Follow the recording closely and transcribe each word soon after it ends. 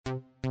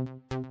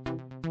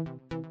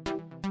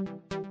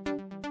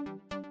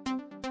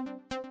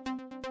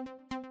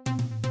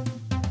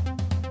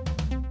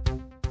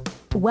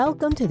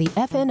Welcome to the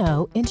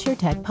FNO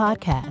InsurTech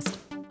Podcast,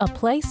 a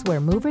place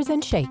where movers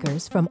and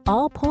shakers from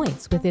all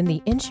points within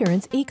the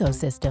insurance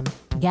ecosystem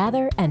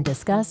gather and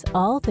discuss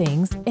all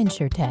things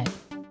InsurTech.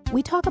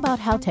 We talk about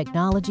how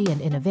technology and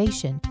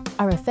innovation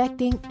are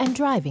affecting and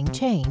driving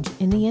change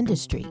in the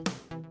industry.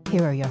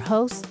 Here are your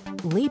hosts,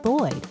 Lee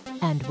Boyd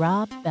and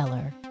Rob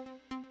Beller.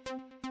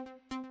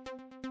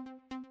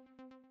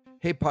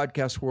 Hey,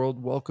 podcast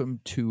world,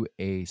 welcome to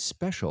a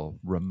special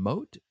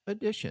remote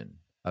edition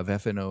of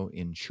FNO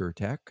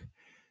InsurTech.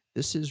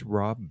 This is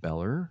Rob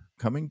Beller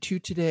coming to you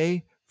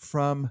today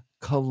from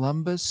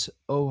Columbus,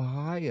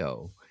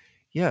 Ohio.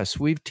 Yes,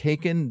 we've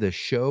taken the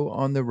show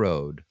on the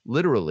road.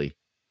 Literally,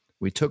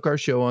 we took our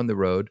show on the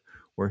road.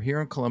 We're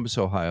here in Columbus,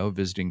 Ohio,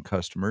 visiting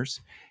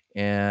customers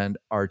and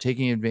are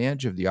taking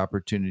advantage of the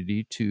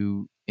opportunity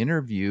to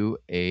interview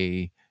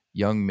a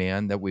young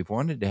man that we've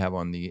wanted to have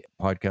on the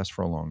podcast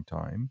for a long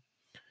time.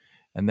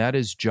 And that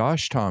is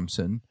Josh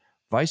Thompson,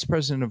 Vice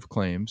President of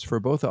Claims for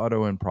both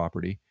auto and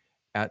property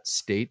at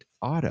State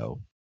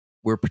Auto.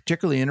 We're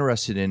particularly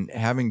interested in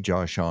having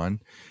Josh on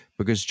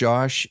because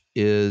Josh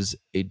is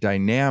a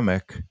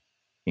dynamic,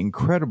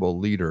 incredible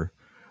leader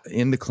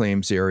in the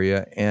claims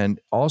area and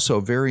also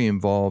very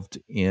involved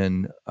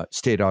in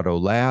State Auto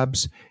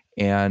Labs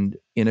and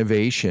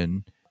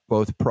innovation,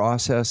 both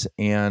process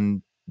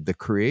and the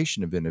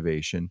creation of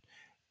innovation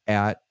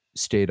at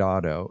State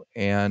Auto.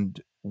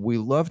 And we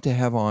love to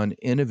have on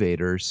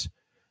innovators,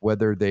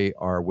 whether they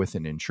are with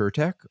an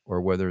insurtech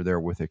or whether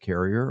they're with a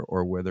carrier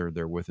or whether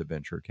they're with a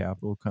venture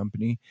capital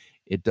company.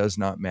 It does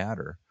not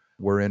matter.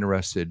 We're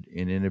interested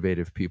in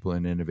innovative people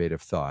and innovative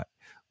thought.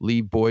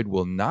 Lee Boyd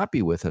will not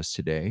be with us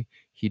today.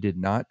 He did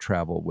not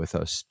travel with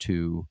us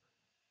to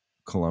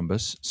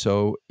Columbus.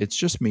 So it's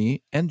just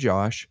me and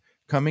Josh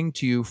coming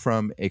to you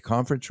from a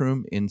conference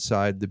room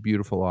inside the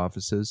beautiful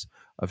offices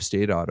of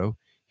State Auto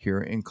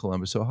here in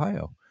Columbus,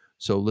 Ohio.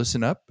 So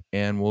listen up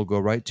and we'll go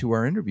right to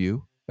our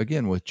interview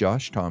again with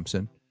Josh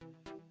Thompson,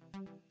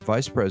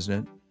 Vice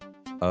President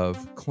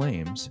of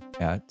Claims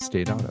at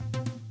State Auto.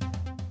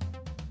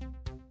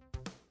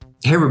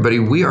 Hey everybody,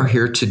 we are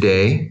here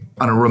today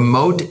on a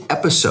remote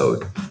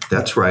episode.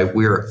 That's right,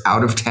 we're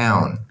out of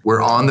town.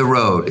 We're on the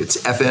road.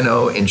 It's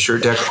FNO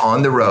InsurTech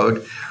on the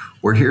road.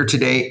 We're here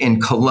today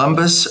in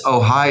Columbus,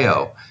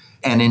 Ohio,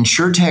 an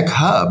InsurTech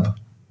hub.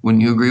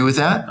 Wouldn't you agree with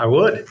that? I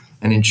would.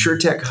 An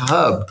InsurTech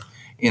hub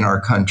in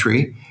our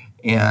country.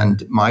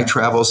 And my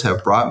travels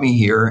have brought me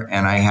here,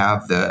 and I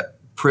have the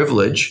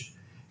privilege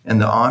and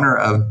the honor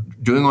of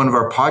doing one of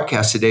our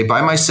podcasts today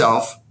by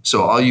myself.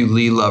 So all you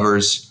Lee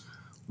lovers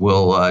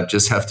will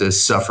just have to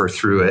suffer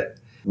through it.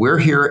 We're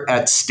here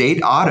at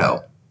State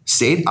Auto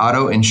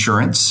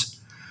Insurance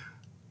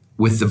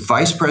with the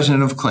Vice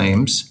President of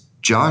Claims,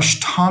 Josh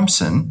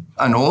Thompson,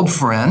 an old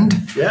friend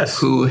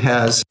who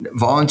has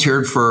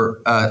volunteered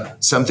for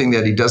something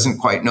that he doesn't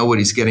quite know what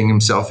he's getting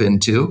himself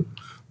into,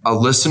 a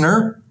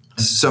listener,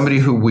 somebody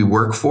who we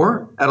work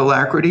for at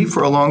Alacrity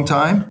for a long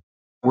time.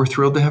 We're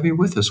thrilled to have you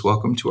with us.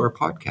 Welcome to our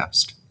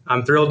podcast.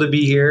 I'm thrilled to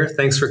be here.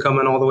 Thanks for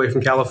coming all the way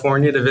from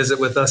California to visit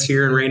with us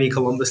here in rainy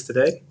Columbus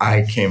today.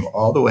 I came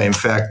all the way. In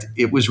fact,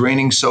 it was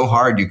raining so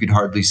hard you could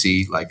hardly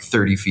see like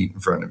 30 feet in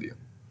front of you.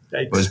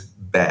 Thanks. It was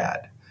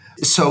bad.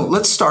 So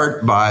let's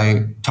start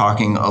by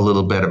talking a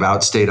little bit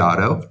about State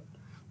Auto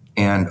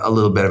and a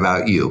little bit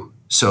about you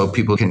so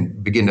people can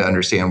begin to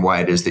understand why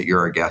it is that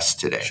you're our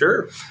guest today.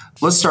 Sure.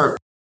 Let's start.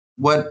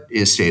 What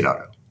is State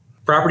Auto?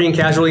 Property and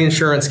casualty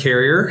insurance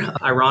carrier.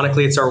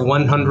 Ironically, it's our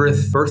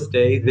 100th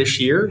birthday this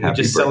year. We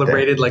just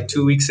celebrated like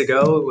 2 weeks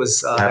ago. It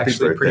was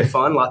actually pretty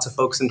fun. Lots of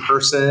folks in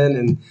person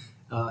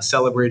and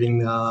celebrating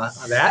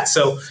that.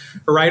 So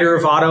a writer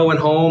of auto and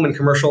home and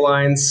commercial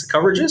lines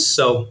coverages.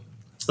 So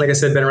like I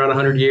said, been around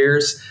 100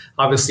 years.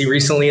 Obviously,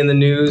 recently in the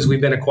news,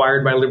 we've been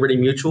acquired by Liberty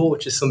Mutual,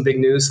 which is some big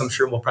news. So I'm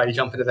sure we'll probably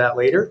jump into that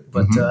later.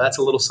 But that's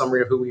a little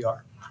summary of who we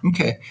are.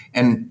 Okay.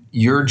 And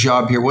your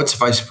job here, what's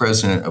Vice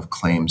President of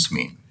Claims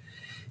mean?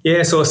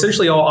 Yeah, so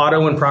essentially all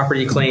auto and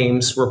property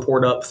claims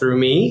report up through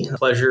me.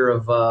 Pleasure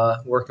of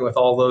working with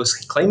all those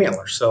claim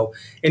handlers. So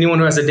anyone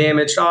who has a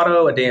damaged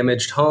auto, a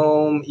damaged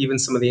home, even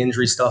some of the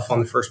injury stuff on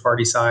the first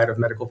party side of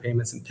medical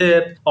payments and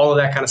PIP, all of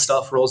that kind of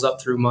stuff rolls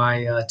up through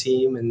my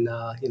team and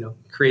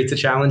creates a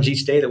challenge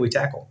each day that we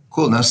tackle.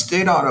 Cool. Now,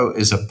 State Auto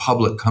is a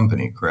public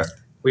company, correct?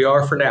 We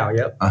are for now,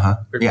 yep.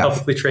 We're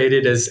publicly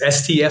traded as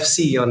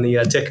STFC on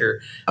the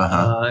ticker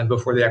and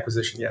before the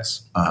acquisition,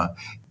 yes.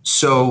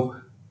 So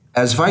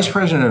as Vice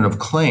President of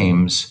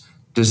Claims,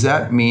 does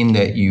that mean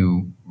that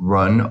you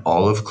run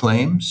all of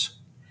claims?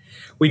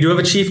 We do have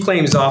a Chief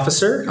Claims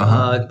Officer,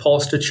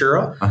 Paul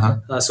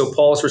Stachura. So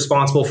Paul is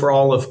responsible for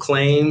all of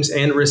claims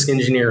and risk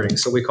engineering.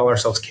 So we call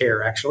ourselves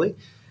CARE, actually.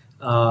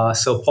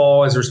 So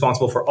Paul is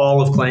responsible for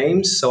all of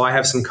claims. So I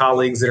have some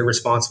colleagues that are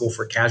responsible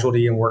for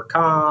casualty and work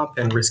comp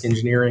and risk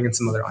engineering and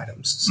some other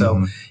items.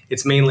 So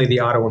it's mainly the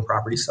auto and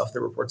property stuff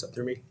that reports up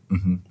through me.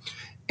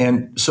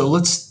 And so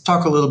let's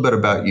talk a little bit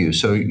about you.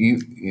 So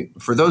you,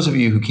 for those of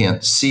you who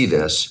can't see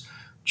this,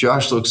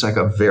 Josh looks like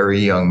a very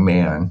young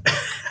man.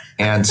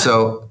 And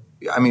so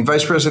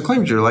vice president of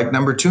claims, you're like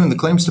number 2 in the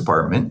claims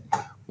department.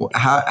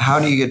 How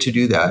do you get to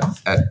do that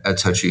at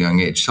such a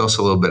young age? Tell us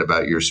a little bit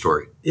about your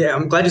story. Yeah,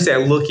 I'm glad you say I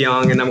look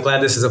young, and I'm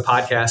glad this is a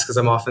podcast because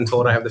I'm often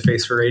told I have the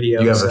face for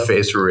radio. You have a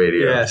face for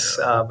radio. Yes,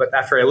 but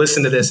after I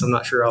listen to this, I'm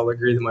not sure I'll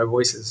agree that my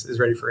voice is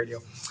ready for radio.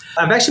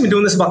 I've actually been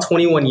doing this about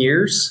 21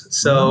 years.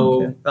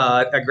 So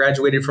I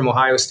graduated from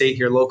Ohio State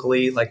here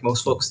locally, like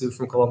most folks do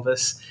from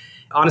Columbus.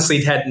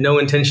 Honestly, had no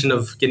intention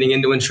of getting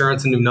into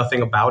insurance and knew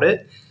nothing about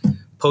it.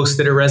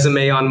 Posted a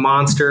resume on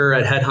Monster.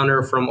 A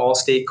headhunter from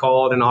Allstate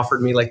called and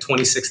offered me like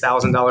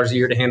 $26,000 a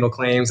year to handle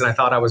claims, and I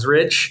thought I was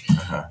rich.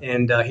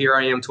 And here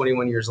I am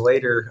 21 years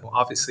later,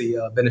 obviously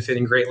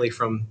benefiting greatly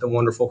from the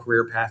wonderful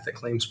career path that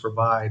claims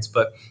provides.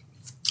 But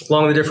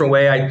along the different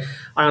way, I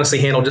honestly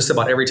handled just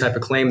about every type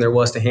of claim there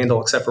was to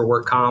handle except for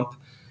work comp.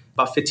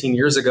 About 15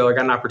 years ago, I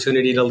got an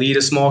opportunity to lead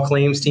a small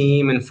claims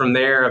team, and from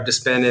there, I've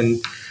just been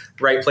in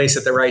right place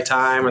at the right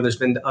time, or there's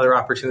been other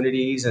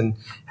opportunities, and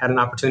had an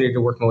opportunity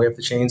to work my way up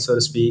the chain, so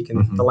to speak.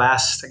 And the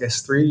last,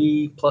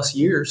 3+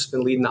 years,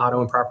 been leading the auto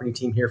and property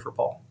team here for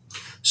Paul.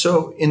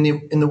 So in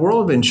the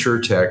world of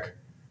InsurTech,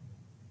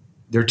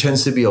 there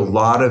tends to be a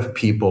lot of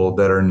people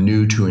that are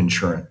new to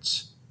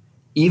insurance,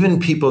 even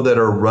people that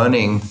are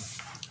running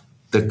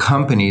the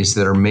companies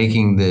that are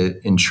making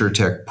the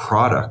InsurTech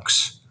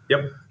products.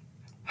 Yep.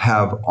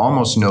 Have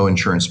almost no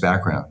insurance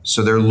background.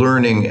 So they're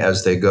learning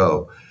as they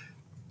go.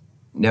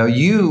 Now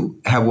you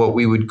have what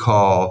we would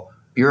call,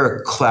 you're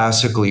a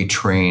classically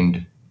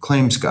trained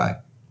claims guy,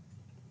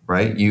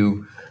 right?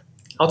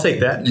 I'll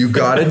take that. You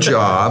got a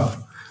job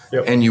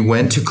and you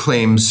went to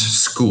claims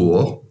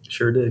school.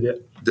 Sure did,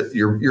 yeah.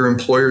 Your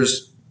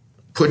employers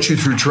put you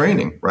through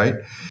training, right?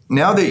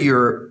 Now that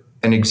you're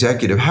an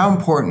executive, how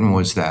important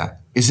was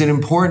that? Is it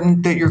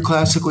important that you're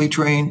classically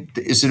trained?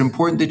 Is it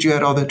important that you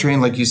had all that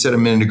training, like you said a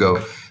minute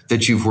ago,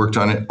 that you've worked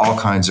on all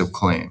kinds of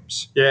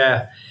claims?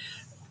 Yeah.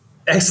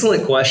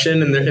 Excellent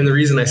question. And the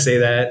reason I say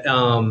that,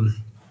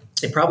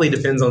 it probably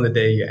depends on the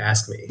day you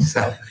ask me.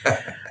 So,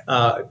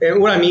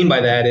 and what I mean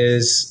by that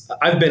is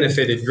I've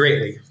benefited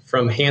greatly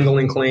from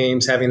handling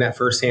claims, having that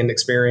firsthand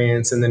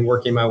experience, and then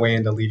working my way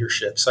into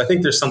leadership. So I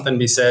think there's something to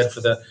be said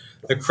for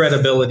the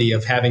credibility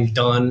of having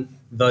done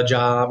the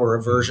job or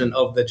a version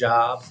of the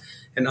job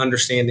and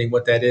understanding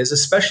what that is,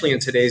 especially in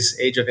today's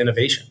age of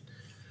innovation.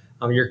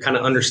 You're kind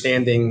of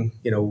understanding,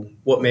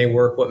 what may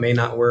work, what may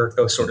not work,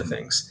 those sort of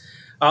things.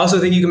 I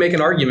also think you can make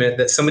an argument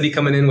that somebody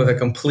coming in with a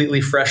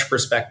completely fresh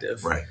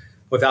perspective, right,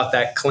 without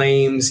that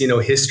claims,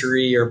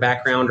 history or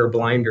background or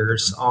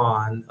blinders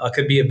on,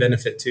 could be a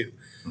benefit too.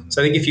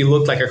 So I think if you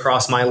look like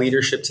across my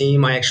leadership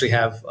team, I actually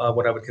have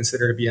what I would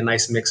consider to be a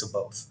nice mix of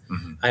both.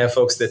 I have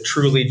folks that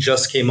truly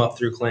just came up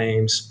through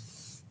claims.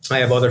 I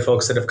have other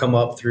folks that have come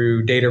up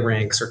through data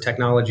ranks or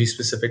technology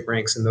specific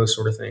ranks and those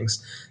sort of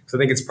things. So I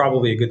think it's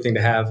probably a good thing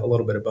to have a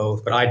little bit of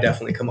both, but I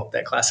definitely come up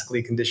that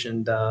classically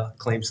conditioned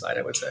claim side,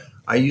 I would say.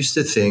 I used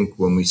to think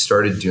when we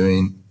started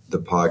doing the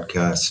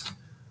podcast,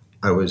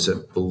 I was a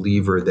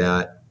believer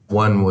that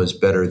one was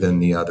better than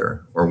the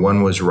other, or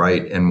one was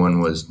right and one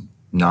was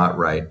not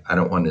right. I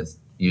don't want to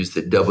use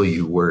the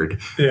W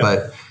word,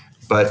 but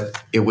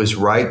it was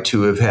right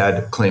to have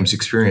had claims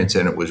experience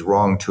and it was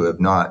wrong to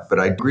have not. But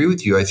I agree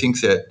with you. I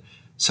think that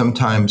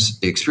sometimes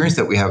the experience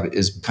that we have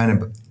is kind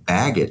of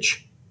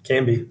baggage.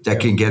 Can be. That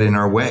can get in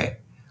our way,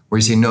 where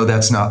you say, no,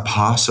 that's not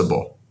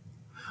possible.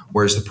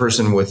 Whereas the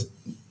person with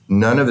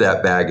none of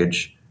that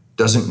baggage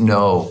doesn't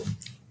know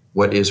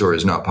what is or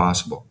is not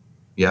possible.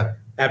 Yeah?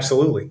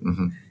 Absolutely.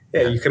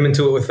 Yeah, you come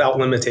into it without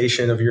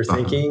limitation of your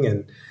thinking.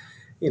 And,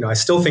 I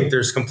still think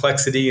there's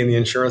complexity in the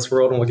insurance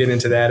world, and we'll get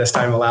into that as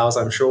time allows,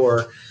 I'm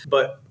sure.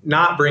 But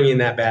not bringing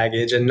that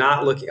baggage and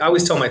not looking, I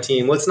always tell my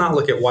team, let's not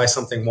look at why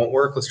something won't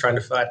work. Let's try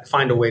to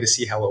find a way to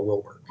see how it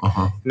will work.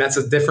 And that's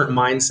a different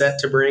mindset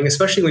to bring,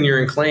 especially when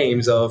you're in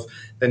claims of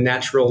the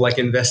natural,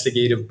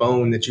 investigative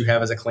bone that you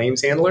have as a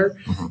claims handler.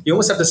 You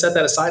almost have to set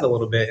that aside a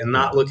little bit and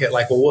not look at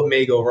what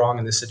may go wrong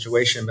in this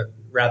situation, but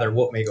rather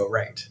what may go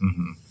right.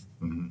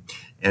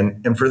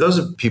 And for those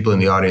of people in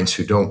the audience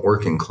who don't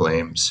work in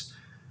claims,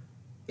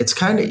 it's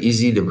kind of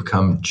easy to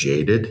become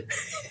jaded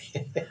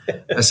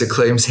as a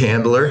claims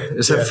handler.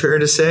 Is that fair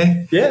to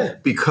say? Yeah.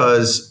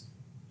 Because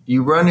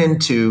you're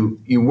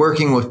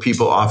working with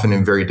people often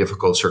in very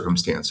difficult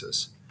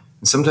circumstances.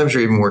 And sometimes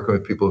you're even working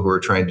with people who are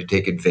trying to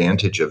take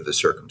advantage of the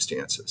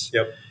circumstances.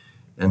 Yep.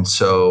 And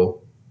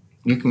so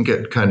you can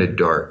get kind of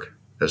dark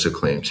as a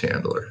claims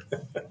handler,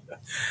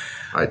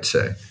 I'd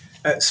say.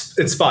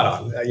 It's spot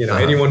on.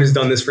 Anyone who's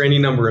done this for any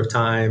number of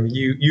time,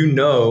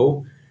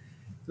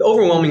 the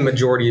overwhelming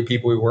majority of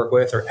people we work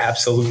with are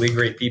absolutely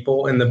great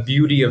people. And the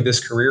beauty of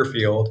this career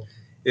field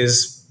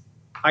is,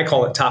 I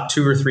call it top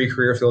 2 or 3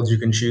 career fields you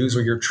can choose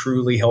where you're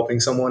truly helping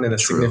someone in a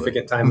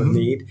significant time of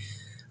need.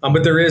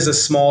 But there is a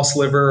small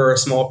sliver or a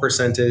small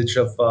percentage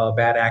of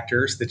bad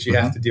actors that you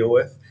have to deal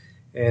with.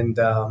 And,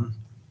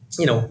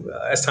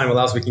 as time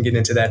allows, we can get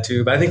into that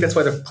too. But I think that's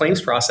why the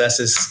claims process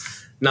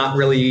is not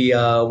really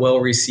well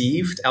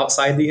received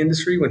outside the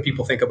industry. When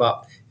people think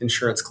about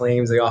insurance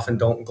claims, they often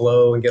don't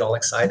glow and get all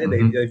excited.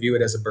 Mm-hmm. They view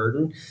it as a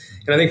burden.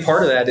 And I think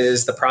part of that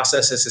is the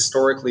process has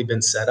historically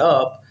been set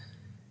up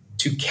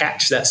to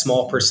catch that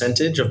small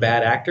percentage of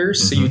bad actors.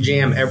 Mm-hmm. So you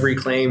jam every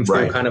claim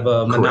through kind of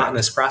a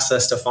monotonous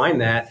process to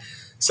find that.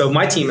 So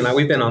my team and I,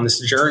 we've been on this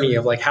journey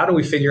of like, how do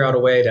we figure out a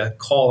way to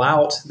call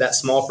out that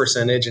small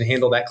percentage and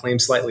handle that claim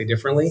slightly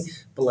differently,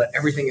 but let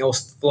everything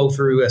else flow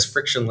through as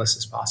frictionless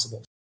as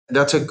possible?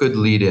 That's a good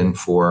lead in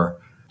for,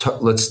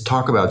 let's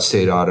talk about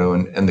State Auto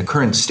and the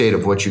current state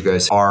of what you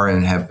guys are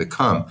and have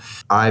become.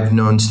 I've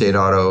known State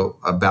Auto,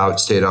 about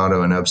State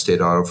Auto and of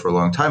State Auto for a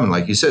long time. And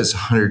like you said, it's a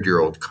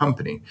 100-year-old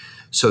company.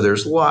 So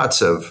there's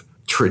lots of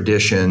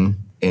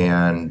tradition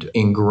and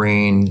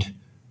ingrained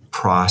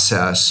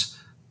process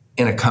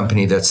in a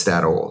company that's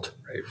that old.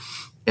 Right.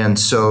 And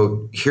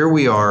so here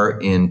we are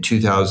in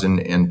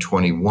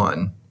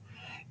 2021,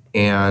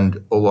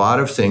 and a lot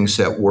of things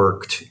that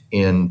worked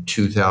in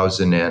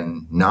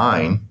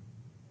 2009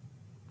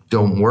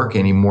 don't work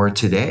anymore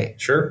today.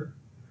 Sure.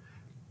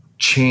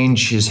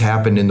 Change has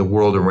happened in the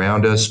world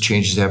around us.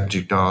 Change has happened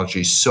in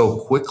technology so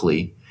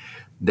quickly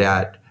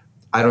that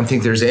I don't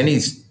think there's any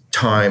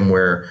time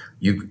where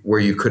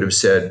you could have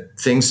said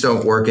things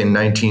don't work in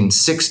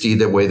 1960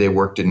 the way they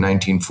worked in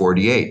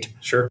 1948.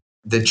 Sure.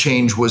 The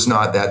change was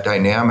not that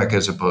dynamic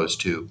as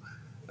opposed to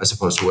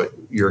what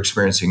you're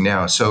experiencing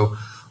now. So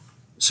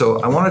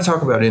I want to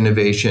talk about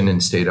innovation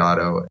in State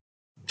Auto.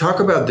 Talk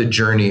about the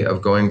journey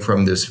of going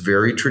from this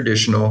very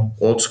traditional,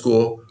 old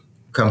school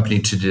company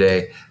to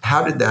today.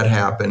 How did that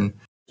happen?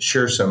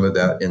 Share some of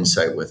that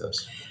insight with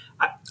us.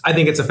 I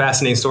think it's a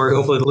fascinating story.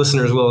 Hopefully the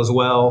listeners will as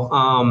well.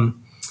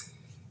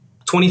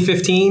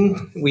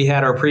 2015, we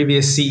had our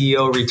previous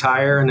CEO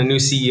retire and a new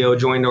CEO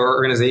joined our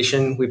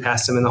organization. We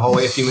passed him in the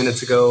hallway a few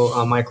minutes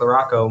ago, Mike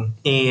LaRocco.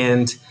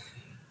 And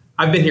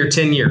I've been here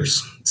 10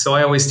 years. So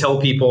I always tell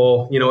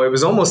people, it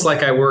was almost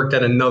like I worked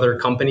at another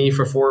company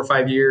for 4 or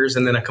 5 years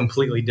and then a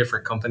completely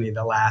different company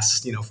the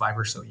last, 5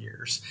 or so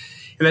years.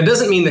 And that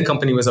doesn't mean the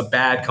company was a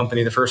bad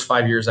company the first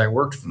 5 years I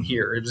worked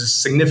here. It was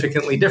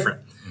significantly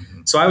different.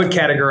 Mm-hmm. So I would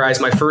categorize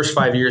my first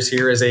 5 years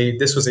here as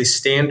this was a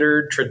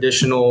standard,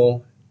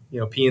 traditional,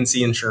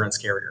 P&C insurance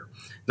carrier.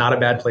 Not a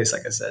bad place,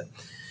 like I said.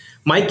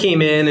 Mike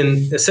came in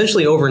and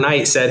essentially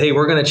overnight said, hey,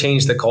 we're going to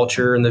change the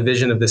culture and the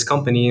vision of this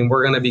company, and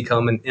we're going to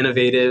become an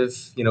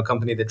innovative,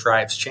 company that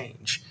drives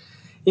change.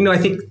 I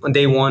think on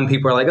day one,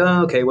 people are like,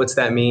 oh, okay, what's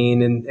that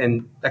mean?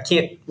 And I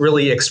can't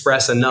really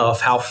express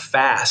enough how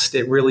fast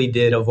it really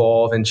did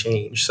evolve and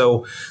change.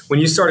 So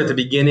when you start at the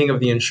beginning of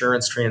the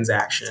insurance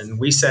transaction,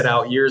 we set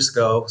out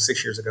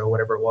 6 years ago,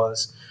 whatever it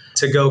was,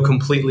 to go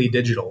completely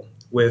digital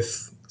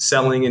with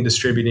selling and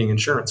distributing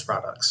insurance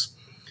products.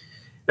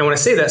 Now, when I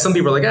say that, some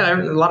people are like,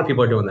 a lot of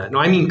people are doing that. No,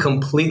 I mean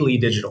completely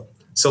digital.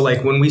 So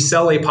like when we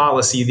sell a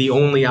policy, the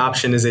only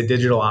option is a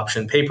digital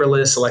option,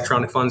 paperless,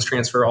 electronic funds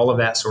transfer, all of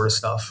that sort of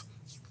stuff.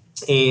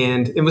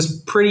 And it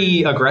was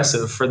pretty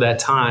aggressive for that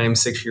time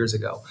 6 years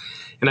ago.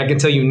 And I can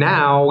tell you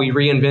now, we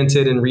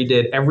reinvented and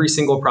redid every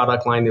single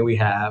product line that we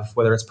have,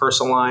 whether it's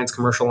personal lines,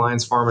 commercial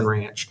lines, farm and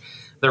ranch.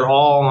 They're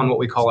all on what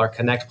we call our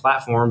Connect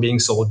platform being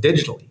sold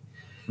digitally.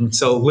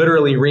 So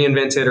literally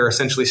reinvented or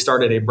essentially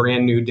started a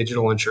brand new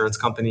digital insurance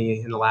company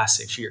in the last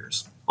 6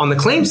 years. On the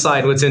claim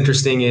side, what's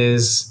interesting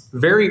is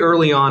very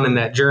early on in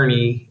that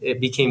journey, it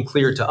became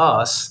clear to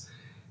us,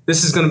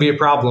 this is going to be a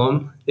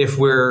problem if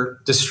we're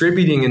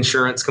distributing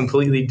insurance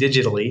completely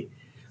digitally,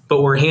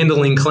 but we're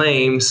handling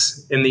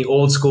claims in the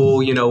old school,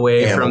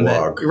 way analog. From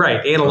that.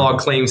 Right. Analog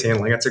claims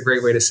handling. That's a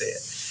great way to say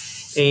it.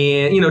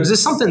 And,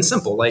 just something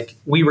simple, like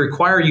we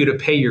require you to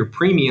pay your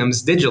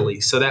premiums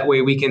digitally. So that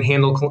way we can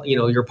handle,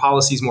 your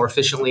policies more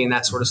efficiently and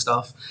that sort of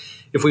stuff.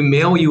 If we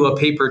mail you a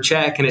paper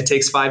check and it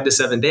takes 5 to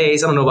 7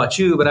 days, I don't know about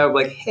you, but I would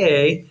be like,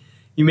 hey,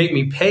 you make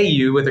me pay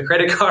you with a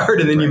credit card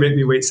and then you make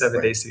me wait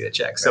 7 days to get a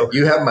check. So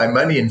you have my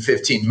money in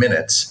 15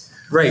 minutes.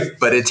 Right.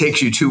 But it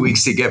takes you 2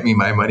 weeks to get me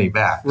my money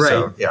back. Right.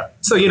 So, yeah.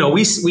 So,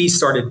 we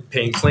started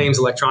paying claims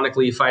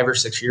electronically 5 or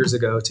 6 years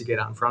ago to get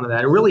out in front of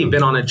that. And really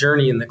been on a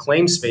journey in the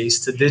claims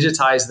space to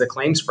digitize the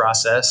claims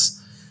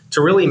process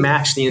to really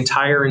match the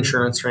entire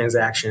insurance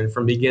transaction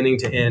from beginning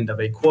to end,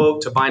 of a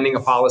quote to binding a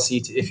policy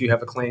to if you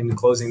have a claim and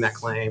closing that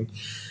claim,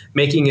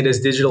 making it as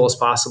digital as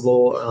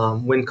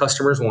possible when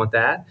customers want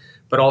that,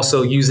 but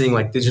also using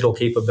like digital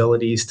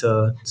capabilities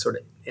to sort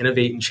of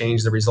innovate and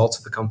change the results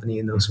of the company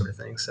and those sort of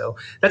things. So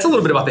that's a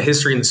little bit about the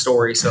history and the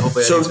story. So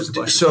hopefully that answers the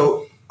question.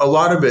 So a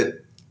lot of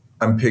it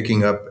I'm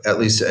picking up, at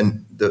least,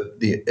 and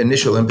the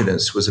initial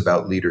impetus was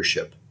about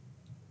leadership,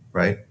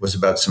 right? Was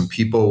about some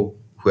people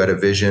who had a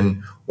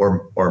vision,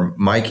 or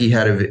Mikey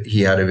had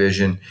a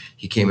vision.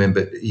 He came in,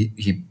 but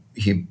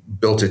he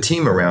built a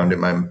team around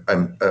him.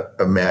 I'm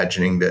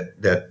imagining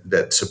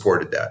that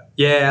supported that.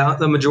 Yeah,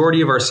 the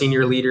majority of our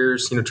senior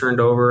leaders, turned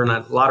over, and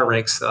a lot of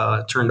ranks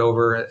turned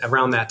over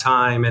around that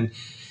time. And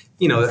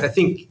I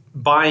think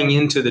buying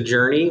into the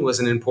journey was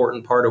an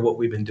important part of what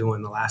we've been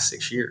doing the last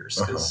 6 years.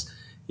 Because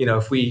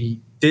if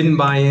we didn't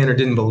buy in or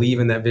didn't believe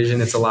in that vision,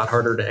 it's a lot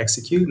harder to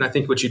execute. And I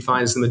think what you'd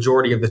find is the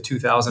majority of the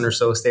 2,000 or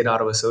so State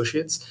Auto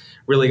associates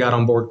really got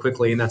on board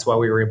quickly, and that's why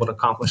we were able to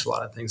accomplish a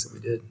lot of things that we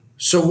did.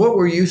 So what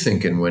were you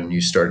thinking when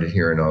you started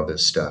hearing all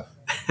this stuff?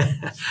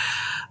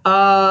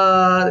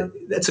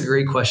 That's a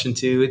great question,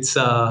 too. It's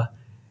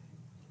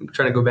I'm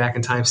trying to go back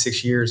in time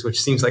 6 years,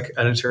 which seems like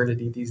an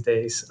eternity these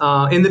days.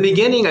 In the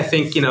beginning, I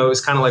think, it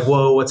was kind of like,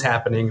 whoa, what's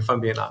happening, if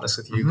I'm being honest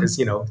with you? Because,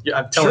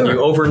 I'm telling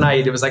you,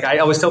 overnight, it was like, I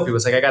always tell people,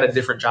 it's like I got a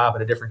different job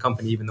at a different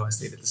company, even though I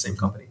stayed at the same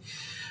company.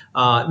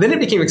 Then it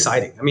became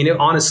exciting. I mean, it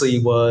honestly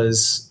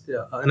was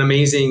an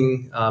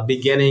amazing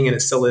beginning, and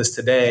it still is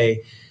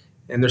today.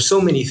 And there's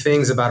so many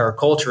things about our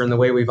culture and the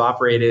way we've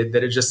operated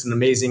that it's just an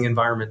amazing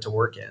environment to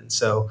work in.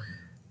 So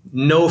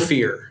no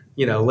fear.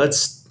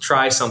 Let's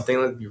try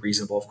something. Let's be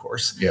reasonable, of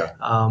course. Yeah.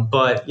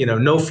 But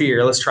no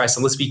fear. Let's try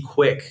some. Let's be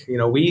quick.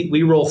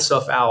 We roll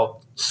stuff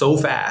out so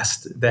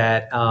fast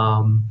that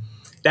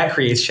that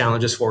creates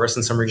challenges for us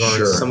in some regards.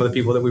 Sure. Some of the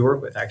people that we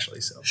work with,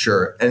 actually. So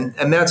sure,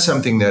 and that's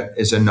something that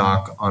is a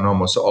knock on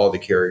almost all the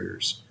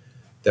carriers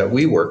that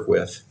we work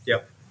with.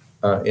 Yep.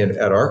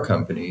 At our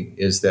company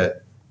is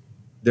that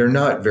they're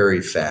not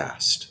very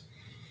fast.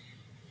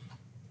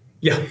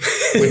 Yeah.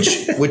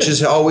 which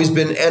has always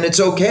been, and it's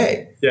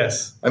okay.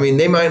 Yes. I mean,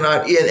 they might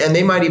not, and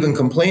they might even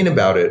complain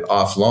about it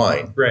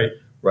offline. Right.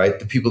 Right.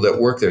 The people that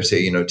work there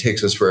say, it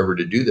takes us forever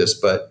to do this,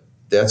 but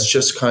that's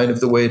just kind of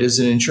the way it is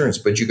in insurance.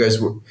 But you guys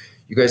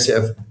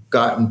have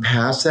gotten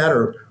past that,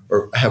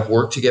 or have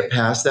worked to get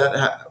past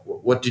that.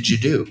 What did you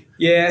do?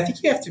 Yeah, I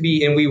think you have to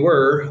be, and we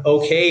were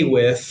okay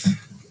with,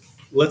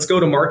 let's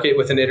go to market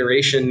with an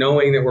iteration,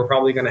 knowing that we're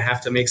probably going to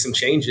have to make some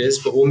changes,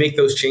 but we'll make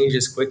those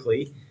changes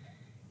quickly.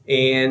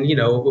 And,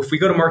 if we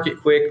go to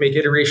market quick, make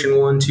iteration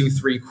 1, 2,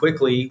 3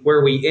 quickly,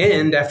 where we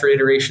end after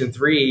iteration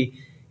 3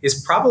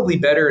 is probably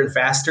better and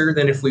faster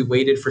than if we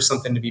waited for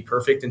something to be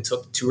perfect and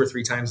took 2 or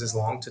 3 times as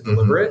long to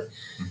deliver it.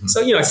 Mm-hmm.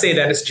 So, I say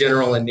that it's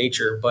general in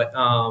nature, but,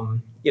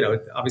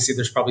 obviously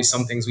there's probably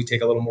some things we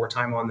take a little more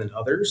time on than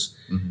others.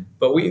 Mm-hmm.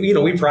 But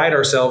we pride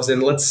ourselves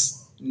in,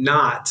 let's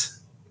not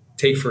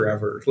take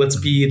forever. Let's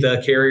be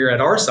the carrier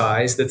at our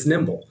size that's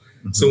nimble.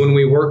 Mm-hmm. So when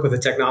we work with a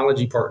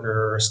technology partner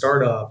or a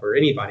startup or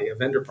anybody, a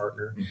vendor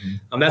partner,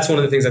 that's one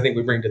of the things I think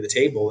we bring to the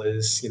table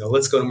is,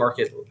 let's go to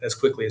market as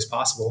quickly as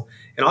possible.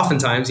 And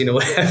oftentimes,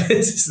 what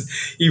happens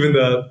is even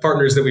the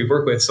partners that we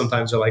work with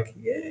sometimes are like,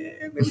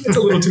 yeah, maybe it's a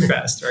little too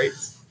fast, right?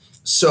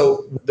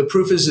 So the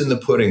proof is in the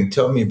pudding.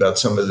 Tell me about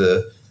some of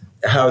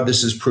how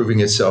this is proving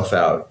itself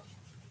out.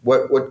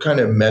 What kind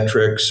of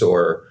metrics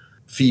or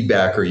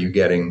feedback are you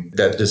getting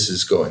that this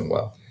is going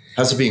well?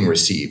 How's it being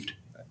received?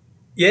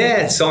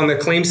 Yeah. So on the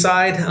claim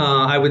side,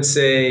 I would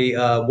say,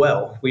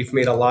 we've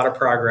made a lot of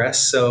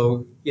progress.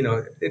 So,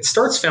 it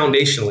starts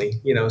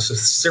foundationally, so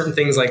certain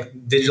things like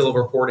digital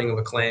reporting of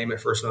a claim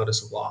at first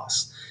notice of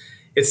loss.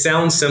 It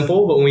sounds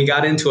simple, but when we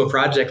got into a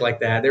project like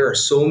that, there are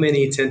so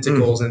many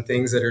tentacles and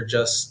things that are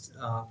just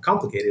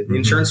complicated. The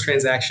insurance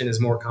transaction is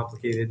more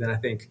complicated than I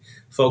think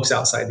folks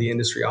outside the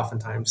industry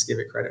oftentimes give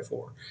it credit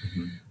for.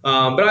 But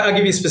I'll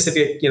give you a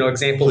specific,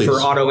 example Please. For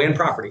auto and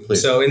property.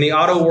 Please. So in the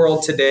auto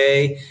world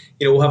today,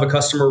 we'll have a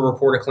customer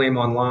report a claim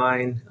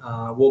online.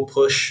 We'll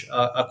push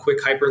a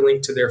quick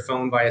hyperlink to their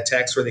phone via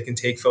text where they can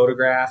take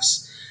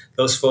photographs.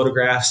 Those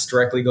photographs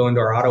directly go into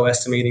our auto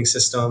estimating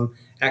system.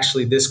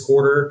 Actually, this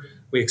quarter,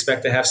 we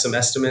expect to have some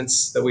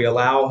estimates that we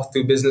allow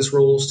through business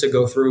rules to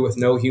go through with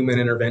no human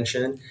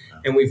intervention.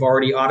 And we've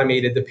already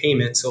automated the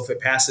payment. So if it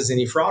passes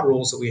any fraud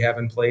rules that we have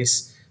in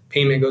place,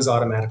 payment goes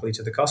automatically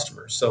to the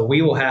customer. So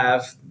we will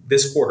have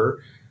this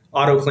quarter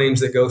auto claims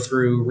that go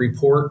through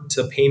report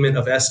to payment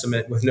of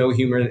estimate with no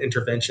human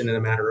intervention in a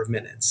matter of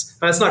minutes.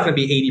 Now, that's not going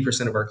to be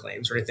 80% of our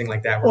claims or anything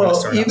like that.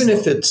 Even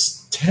if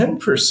it's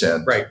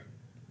 10%. Right.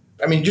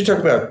 I mean, you're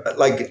talking about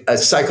like a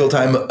cycle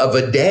time of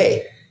a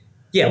day.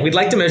 Yeah, we'd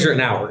like to measure it in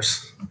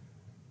hours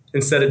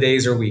instead of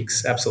days or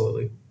weeks.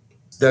 Absolutely.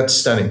 That's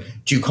stunning.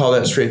 Do you call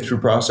that straight through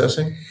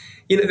processing?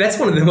 That's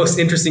one of the most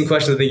interesting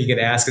questions I think you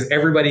could ask, because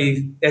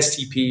everybody,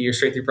 STP or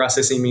straight through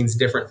processing means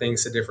different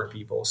things to different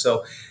people.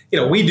 So,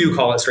 we do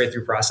call it straight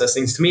through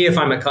processing. To me, if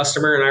I'm a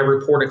customer and I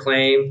report a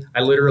claim,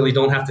 I literally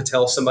don't have to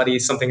tell somebody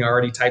something I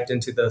already typed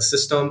into the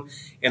system,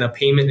 and a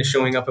payment is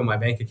showing up in my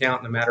bank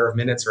account in a matter of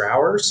minutes or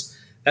hours.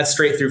 That's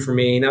straight through for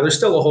me. Now, there's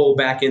still a whole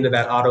back end of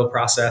that auto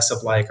process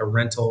of like a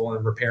rental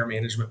and repair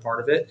management part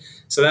of it.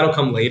 So that'll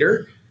come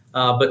later.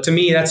 But to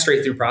me, that's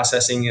straight through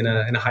processing in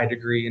a high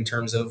degree in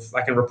terms of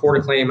I can report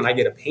a claim and I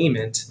get a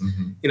payment.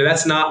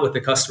 That's not what the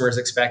customer is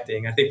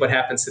expecting. I think what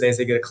happens today is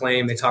they get a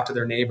claim, they talk to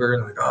their neighbor,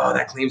 and they're like, oh,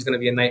 that claim's going to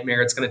be a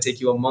nightmare. It's going to take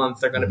you a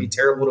month. They're going to be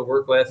terrible to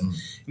work with. And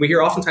we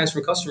hear oftentimes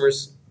from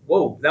customers,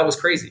 whoa, that was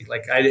crazy.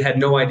 Like I had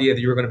no idea that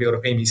you were going to be able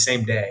to pay me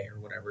same day or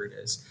whatever it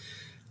is.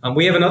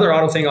 We have another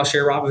auto thing I'll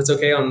share, Rob, if it's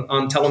okay,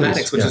 on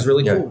telematics, which is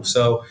really cool.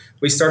 So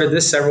we started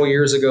this several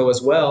years ago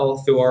as well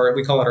through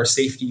we call it our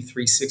Safety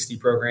 360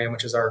 program,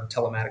 which is our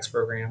telematics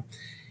program.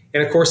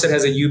 And of course, it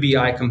has a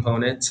UBI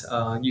component,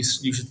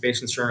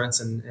 usage-based insurance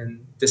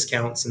and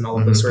discounts and all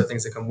of those sort of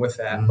things that come with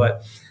that.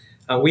 But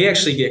we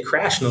actually get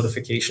crash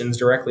notifications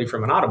directly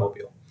from an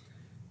automobile.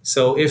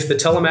 So if the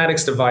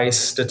telematics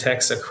device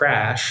detects a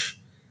crash,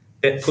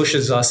 it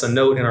pushes us a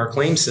note in our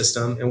claim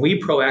system, and we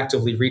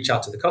proactively reach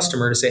out to the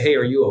customer to say, "Hey,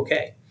 are you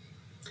okay?"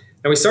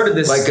 And we started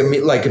this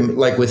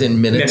like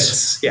within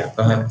minutes.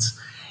 Minutes.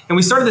 And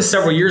we started this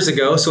several years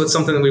ago, so it's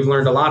something that we've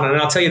learned a lot on. And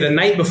I'll tell you, the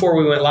night before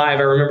we went live,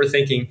 I remember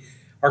thinking,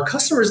 our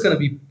customer is going to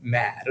be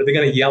mad. Are they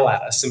going to yell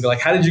at us and be like,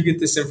 "How did you get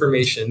this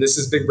information? This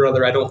is Big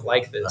Brother. I don't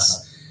like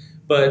this."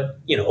 But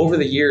over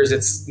the years,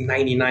 it's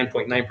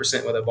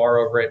 99.9% with a bar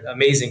over it.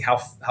 Amazing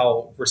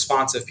how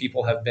responsive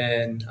people have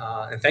been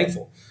and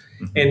thankful.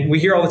 Mm-hmm. And we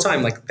hear all the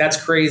time, like, "That's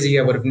crazy.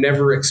 I would have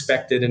never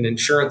expected an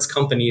insurance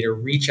company to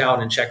reach out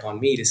and check on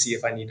me to see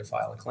if I need to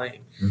file a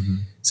claim." Mm-hmm.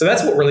 So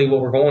that's what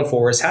we're going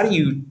for, is how do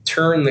you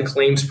turn the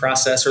claims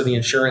process or the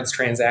insurance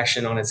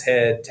transaction on its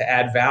head to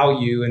add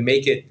value and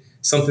make it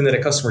something that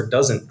a customer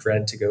doesn't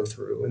dread to go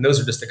through. And those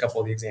are just a couple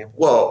of the examples.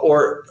 Well,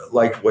 or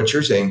like what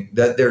you're saying,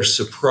 that they're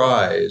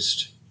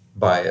surprised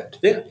by it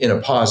in a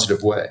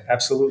positive way.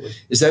 Absolutely.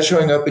 Is that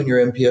showing up in your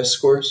NPS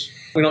scores?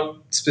 We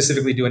don't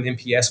specifically do an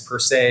NPS per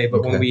se,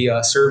 but when we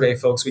survey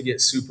folks, we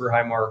get super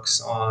high marks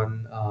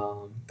on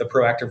the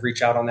proactive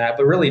reach out on that,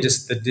 but really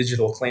just the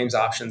digital claims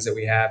options that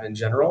we have in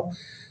general.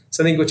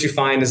 So I think what you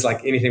find is,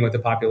 like anything with the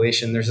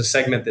population, there's a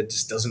segment that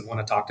just doesn't want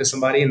to talk to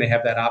somebody, and they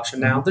have that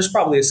option now. There's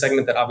probably a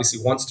segment that obviously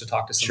wants to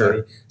talk to somebody.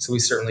 Sure. So we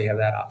certainly have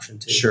that option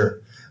too.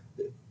 Sure.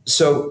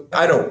 So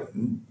I don't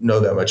know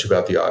that much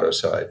about the auto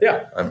side.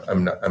 Yeah.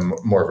 I'm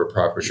more of a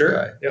property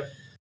guy. Yep.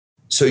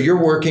 So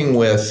you're working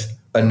with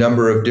a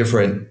number of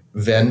different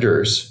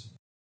vendors,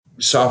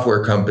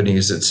 software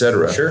companies, et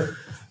cetera. Sure.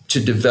 To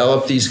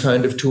develop these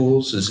kind of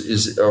tools?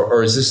 Is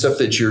this stuff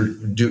that you're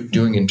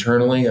doing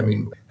internally? I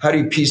mean, how do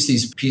you piece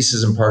these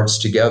pieces and parts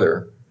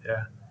together?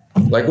 Yeah.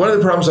 Like, one of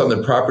the problems on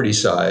the property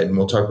side, and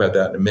we'll talk about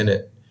that in a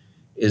minute,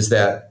 is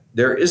that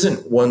there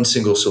isn't one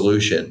single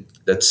solution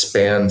that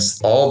spans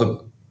all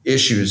the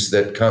issues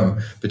that come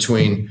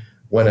between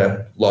when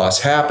a loss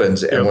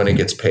happens and when it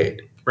gets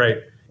paid. Right.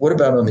 What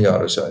about on the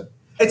auto side?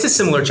 It's a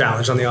similar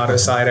challenge on the auto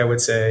side, I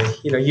would say.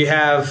 You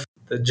have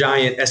the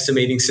giant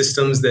estimating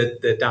systems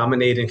that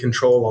dominate and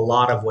control a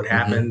lot of what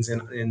happens in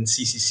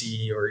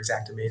CCC or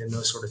Xactimate and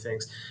those sort of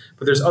things.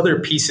 But there's other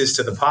pieces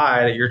to the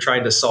pie that you're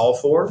trying to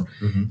solve for.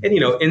 Mm-hmm.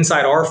 And,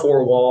 inside our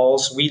four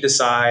walls, we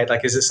decide,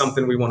 like, is it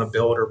something we want to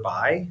build or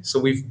buy? So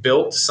we've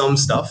built some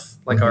stuff,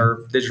 like our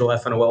digital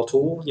FNOL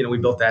tool. We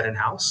built that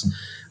in-house.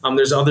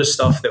 There's other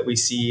stuff that we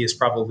see is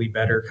probably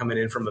better coming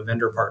in from a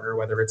vendor partner,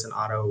 whether it's an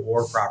auto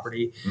or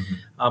property.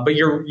 Mm-hmm. But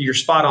you're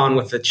spot on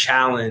with the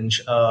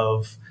challenge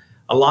of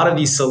a lot of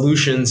these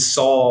solutions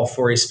solve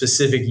for a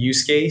specific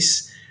use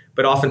case,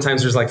 but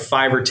oftentimes there's like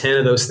 5 or 10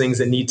 of those things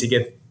that need to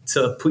get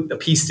to put a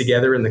piece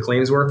together in the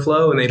claims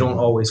workflow, and they don't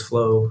always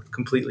flow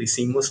completely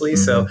seamlessly.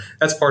 Mm-hmm. So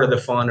that's part of the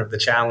fun of the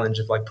challenge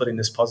of, like, putting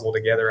this puzzle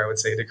together, I would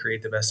say, to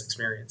create the best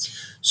experience.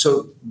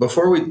 So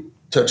before we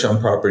touch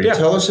on property,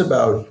 tell us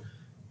about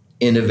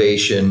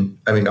innovation.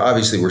 I mean,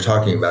 obviously we're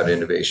talking about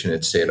innovation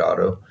at State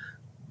Auto,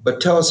 but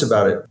tell us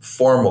about it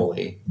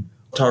formally.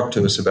 Talk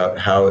to us about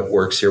how it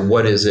works here.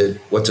 What is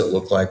it? What's it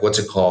look like? What's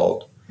it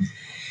called?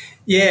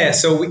 Yeah,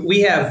 so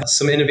we have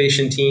some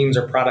innovation teams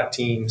or product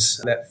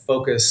teams that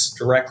focus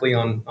directly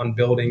on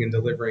building and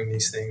delivering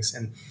these things.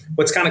 And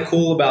what's kind of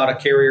cool about a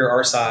carrier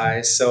our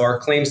size, so our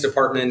claims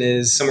department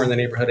is somewhere in the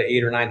neighborhood of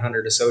 800 or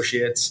 900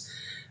 associates,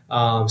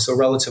 so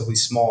relatively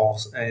small.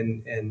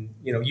 And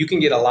you can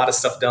get a lot of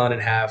stuff done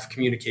and have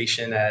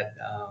communication at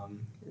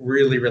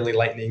really, really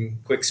lightning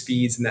quick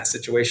speeds in that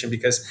situation,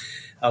 because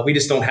we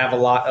just don't have a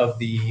lot of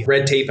the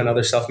red tape and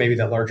other stuff maybe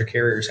that larger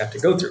carriers have to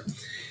go through.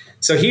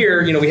 So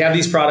here, we have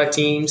these product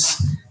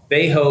teams.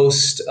 They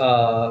host,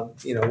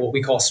 what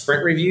we call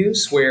sprint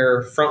reviews,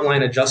 where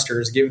frontline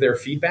adjusters give their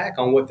feedback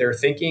on what they're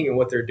thinking and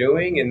what they're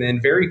doing. And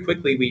then very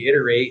quickly we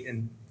iterate,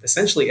 and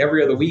essentially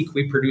every other week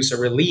we produce a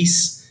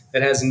release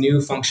that has new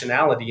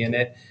functionality in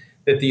it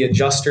that the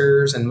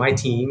adjusters and my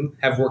team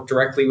have worked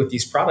directly with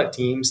these product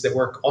teams that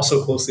work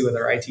also closely with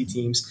our IT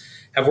teams,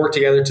 have worked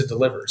together to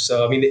deliver.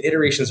 So, the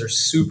iterations are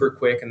super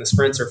quick and the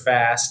sprints are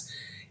fast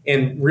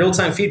and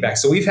real-time feedback.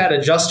 So we've had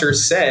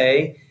adjusters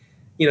say,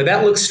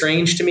 that looks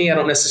strange to me. I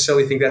don't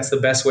necessarily think that's the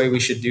best way we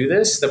should do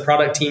this. The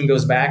product team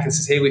goes back and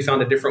says, hey, we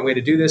found a different way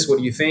to do this. What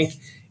do you think?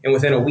 And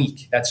within a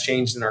week, that's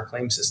changed in our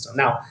claim system.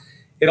 Now,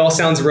 it all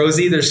sounds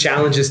rosy. There's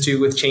challenges too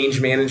with change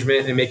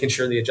management and making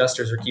sure the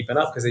adjusters are keeping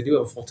up, because they do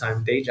have a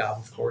full-time day job,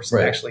 of course,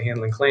 right, actually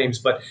handling claims.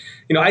 But,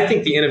 I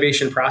think the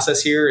innovation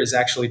process here is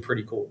actually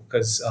pretty cool,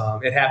 because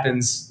it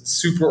happens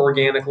super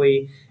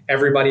organically.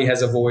 Everybody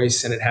has a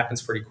voice and it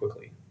happens pretty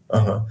quickly.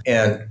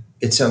 And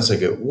it sounds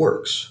like it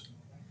works.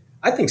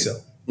 I think so.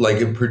 Like,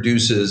 it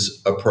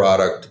produces a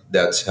product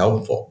that's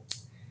helpful.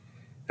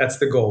 That's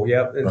the goal.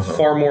 Yep. And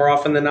far more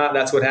often than not,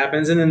 that's what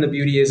happens. And then the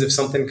beauty is, if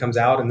something comes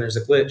out and there's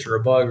a glitch or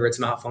a bug or it's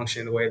not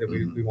functioning the way that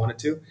we want it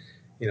to,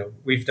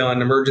 we've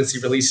done emergency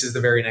releases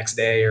the very next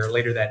day or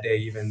later that day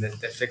even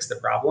that fix the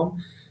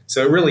problem.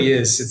 So it really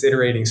is. It's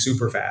iterating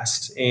super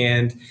fast.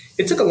 And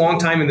it took a long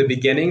time in the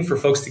beginning for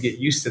folks to get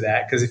used to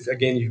that. Because if,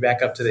 again, you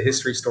back up to the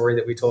history story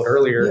that we told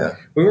earlier,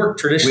 we weren't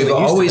traditionally We've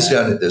used always to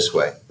that. done it this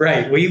way.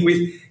 Right. We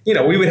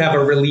would have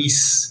a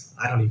release,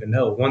 I don't even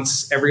know,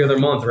 once every other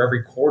month or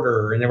every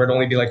quarter, and there would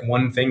only be like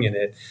one thing in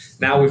it.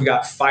 Now we've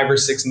got 5 or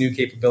 6 new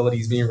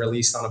capabilities being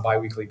released on a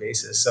biweekly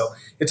basis. So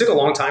it took a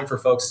long time for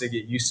folks to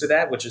get used to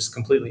that, which is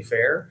completely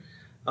fair.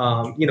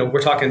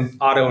 We're talking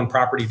auto and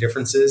property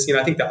differences.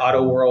 I think the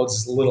auto world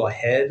is a little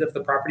ahead of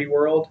the property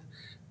world,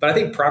 but I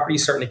think property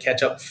is starting to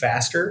catch up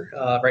faster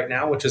right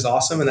now, which is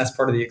awesome. And that's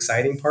part of the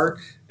exciting part.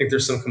 I think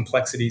there's some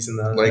complexities in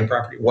the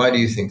property world. Why do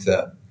you think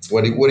that?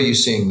 What are you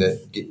seeing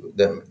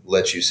that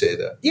lets you say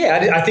that?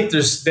 Yeah, I think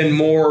there's been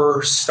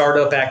more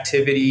startup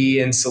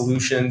activity and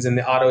solutions in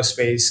the auto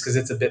space because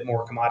it's a bit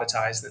more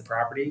commoditized than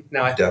property.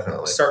 Now,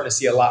 I'm starting to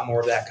see a lot more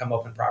of that come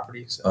up in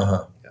property.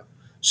 So,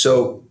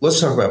 So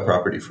let's talk about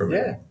property for a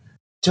minute. Yeah.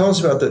 Tell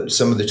us about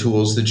some of the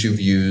tools that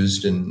you've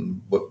used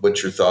and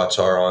what your thoughts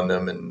are on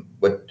them and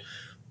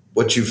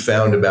what you've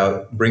found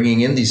about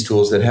bringing in these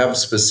tools that have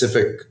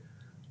specific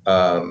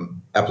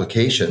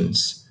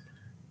applications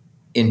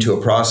into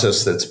a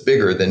process that's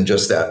bigger than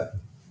just that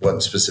one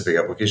specific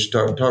application.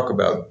 Talk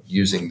about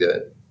using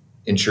the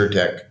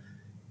InsurTech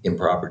in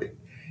property.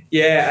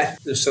 Yeah,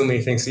 there's so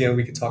many things.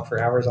 We could talk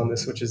for hours on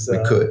this, which is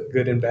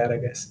good and bad, I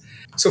guess.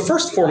 So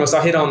first and foremost,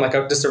 I'll hit on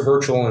just a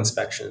virtual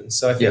inspection.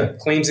 So I think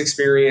Claims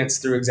Experience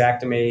through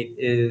Xactimate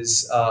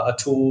is a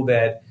tool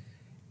that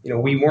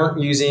we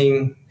weren't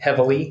using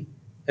heavily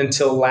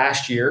until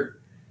last year.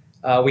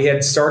 We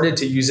had started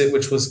to use it,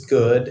 which was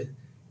good.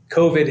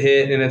 COVID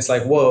hit, and it's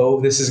like,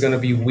 whoa, this is going to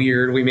be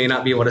weird. We may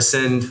not be able to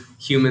send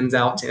humans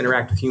out to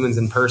interact with humans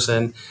in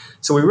person.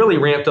 So we really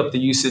ramped up the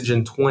usage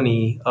in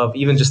 20 of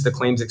even just the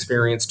Claims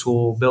Experience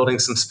tool, building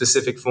some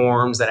specific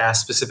forms that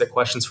ask specific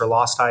questions for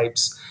loss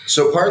types.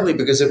 So partly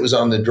because it was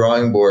on the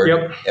drawing board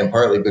and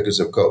partly because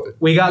of COVID.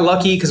 We got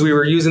lucky because we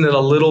were using it a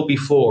little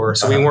before,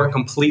 so we weren't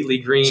completely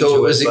green to it.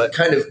 So was it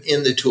kind of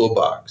in the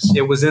toolbox?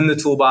 It was in the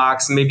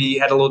toolbox. Maybe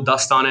had a little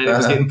dust on it. It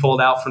was getting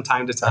pulled out from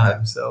time to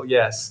time. So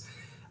yes.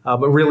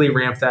 But really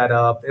ramped that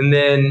up. And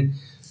then,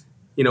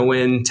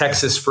 when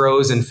Texas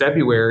froze in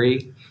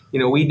February,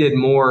 we did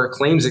more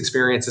Claims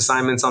Experience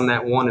assignments on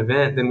that one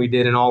event than we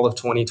did in all of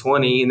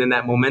 2020. And then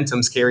that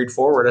momentum's carried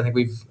forward. I think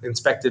we've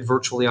inspected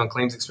virtually on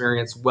Claims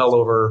Experience well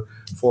over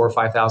 4,000 or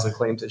 5,000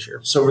 claims this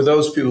year. So for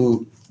those people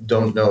who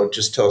don't know,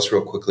 just tell us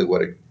real quickly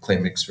what a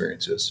Claim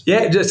Experience is.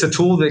 Yeah, it's a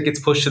tool that gets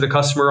pushed to the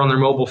customer on their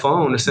mobile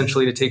phone,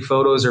 essentially to take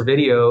photos or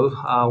video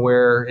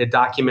where it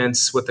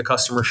documents what the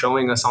customer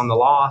showing us on the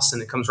loss,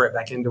 and it comes right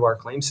back into our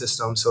claim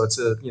system. So it's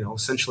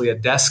essentially a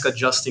desk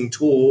adjusting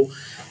tool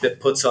that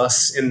puts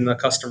us in the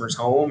customer's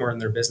home or in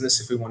their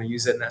business if we want to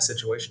use it in that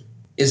situation.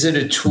 Is it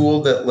a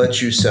tool that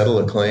lets you settle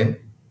a claim?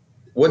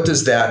 What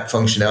does that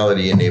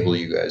functionality enable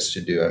you guys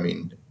to do? I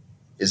mean,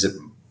 is it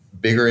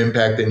bigger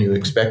impact than you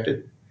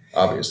expected?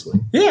 Obviously.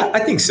 Yeah, I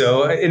think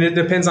so. And it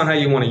depends on how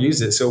you want to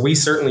use it. So we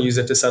certainly use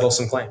it to settle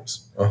some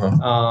claims.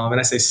 And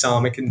I say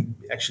some, it can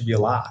actually be a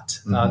lot.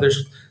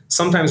 There's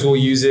sometimes we'll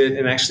use it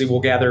and actually we'll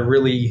gather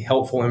really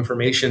helpful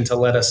information to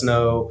let us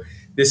know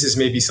this is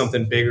maybe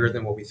something bigger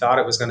than what we thought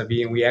it was going to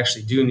be. And we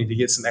actually do need to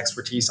get some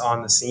expertise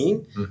on the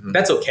scene.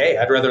 That's okay.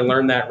 I'd rather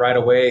learn that right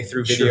away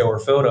through video or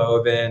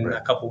photo than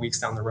a couple weeks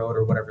down the road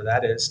or whatever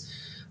that is.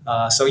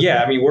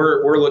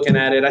 We're looking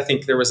at it. I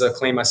think there was a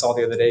claim I saw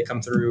the other day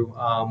come through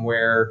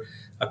where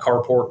a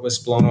carport was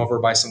blown over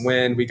by some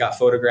wind. We got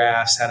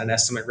photographs, had an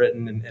estimate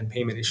written, and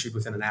payment issued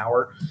within an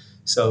hour.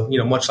 So,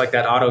 much like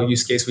that auto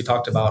use case we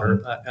talked about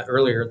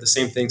earlier, the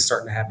same thing's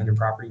starting to happen in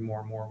property more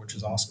and more, which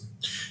is awesome.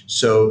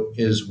 So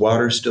is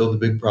water still the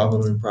big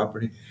problem in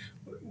property?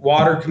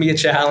 Water can be a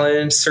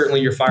challenge. Certainly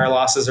your fire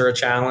losses are a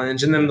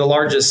challenge. And then the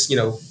largest,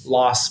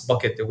 loss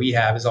bucket that we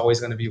have is always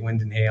going to be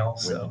wind and hail.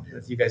 So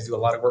you guys do a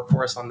lot of work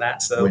for us on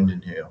that. So wind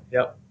and hail.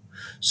 Yep.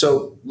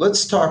 So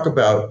let's talk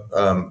about,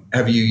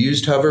 have you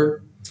used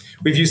Hover?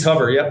 We've used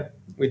Hover. Yep.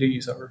 We do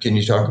use Hover. Can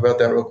you talk about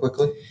that real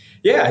quickly?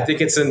 Yeah, I think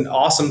it's an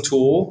awesome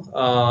tool.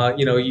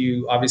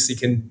 You obviously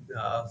can,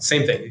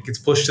 same thing. It gets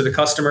pushed to the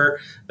customer.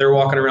 They're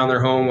walking around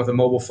their home with a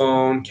mobile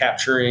phone,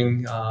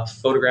 capturing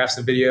photographs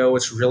and video.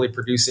 It's really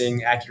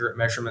producing accurate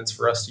measurements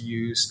for us to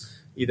use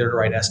either to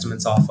write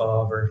estimates off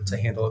of or to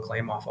handle a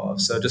claim off of.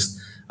 So just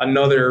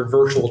another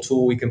virtual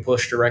tool we can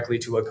push directly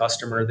to a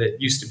customer that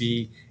used to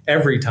be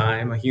every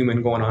time a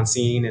human going on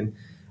scene. And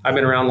I've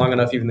been around long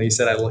enough, even though you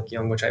said I look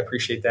young, which I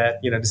appreciate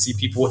that, to see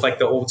people with like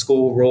the old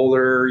school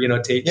roller,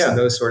 tapes and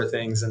those sort of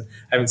things. And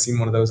I haven't seen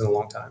one of those in a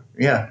long time.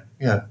 Yeah.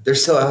 They're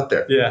still out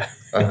there. Yeah.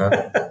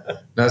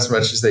 Not as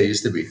much as they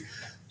used to be.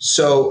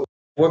 So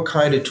what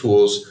kind of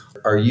tools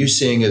are you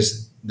seeing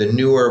as the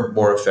newer,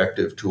 more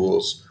effective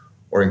tools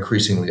or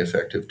increasingly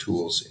effective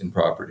tools in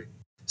property?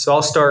 So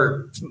I'll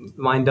start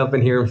mind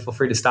dumping here and feel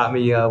free to stop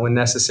me when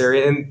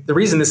necessary. And the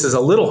reason this is a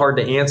little hard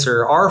to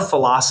answer, our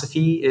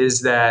philosophy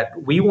is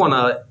that we want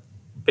to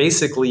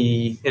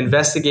basically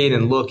investigate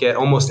and look at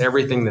almost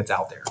everything that's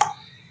out there.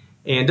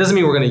 And it doesn't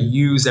mean we're going to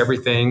use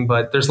everything,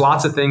 but there's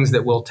lots of things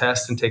that we'll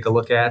test and take a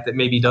look at that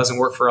maybe doesn't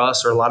work for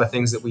us, or a lot of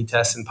things that we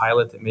test and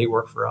pilot that may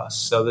work for us.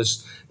 So the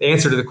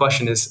answer to the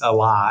question is a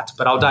lot,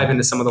 but I'll dive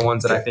into some of the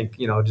ones that I think,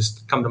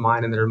 just come to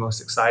mind and that are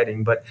most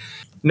exciting. But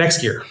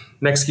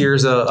NextGear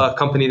is a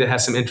company that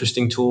has some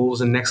interesting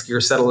tools, and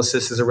NextGear Settle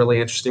Assist is a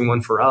really interesting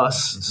one for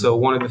us. Mm-hmm. So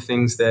one of the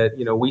things that,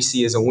 we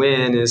see as a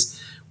win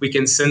is we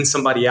can send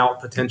somebody out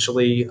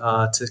potentially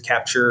to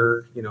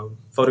capture,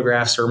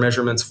 photographs or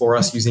measurements for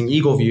us using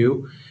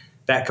EagleView.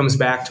 That comes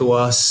back to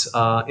us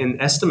in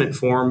estimate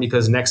form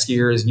because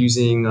NextGear is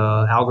using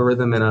an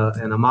algorithm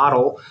and a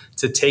model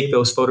to take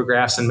those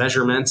photographs and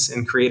measurements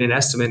and create an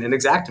estimate and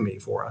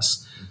Xactimate for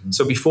us. Mm-hmm.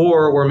 So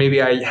before, where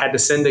maybe I had to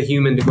send a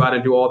human to go out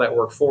and do all that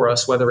work for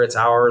us, whether it's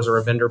ours or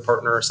a vendor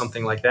partner or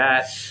something like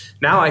that,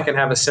 now I can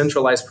have a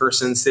centralized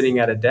person sitting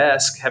at a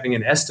desk having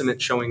an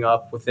estimate showing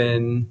up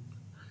within,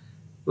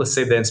 let's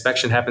say the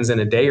inspection happens in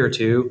a day or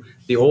two.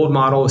 The old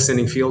model of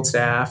sending field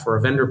staff or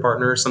a vendor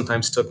partner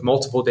sometimes took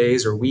multiple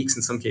days or weeks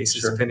in some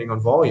cases, sure, depending on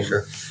volume.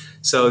 Sure.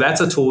 So that's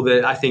a tool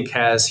that I think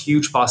has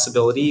huge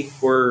possibility.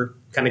 We're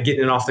kind of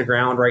getting it off the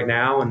ground right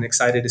now and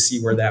excited to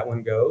see where that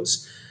one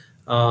goes.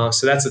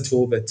 So that's a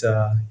tool that,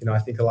 I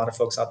think a lot of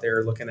folks out there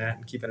are looking at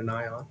and keeping an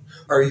eye on.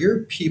 Are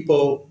your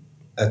people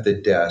at the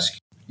desk,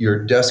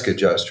 your desk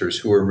adjusters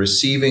who are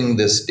receiving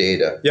this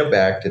data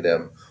back to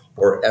them,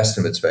 or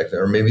estimates back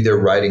there, or maybe they're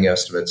writing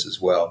estimates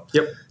as well?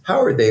 Yep.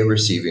 How are they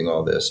receiving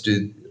all this?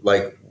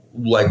 Like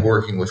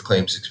working with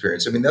claims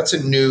experience? I mean, that's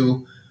a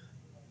new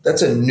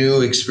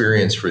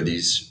experience for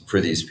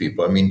these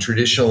people. I mean,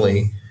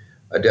 traditionally,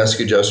 a desk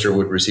adjuster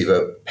would receive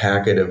a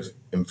packet of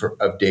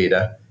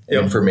data and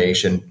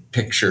information,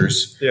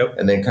 pictures,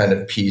 and then kind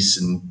of piece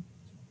and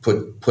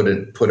put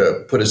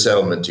a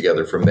settlement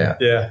together from that.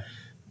 Yeah.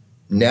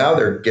 Now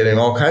they're getting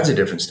all kinds of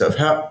different stuff.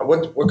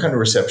 What kind of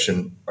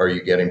reception are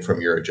you getting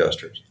from your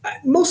adjusters?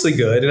 Mostly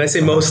good. And I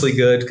say mostly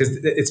good because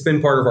it's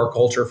been part of our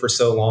culture for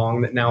so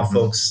long that now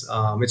folks,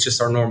 it's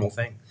just our normal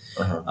thing.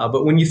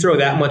 But when you throw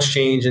that much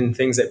change and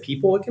things at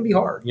people, it can be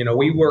hard.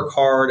 We work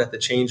hard at the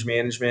change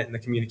management and the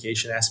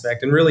communication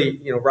aspect. And really,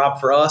 Rob,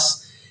 for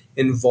us,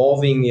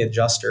 involving the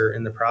adjuster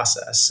in the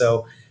process.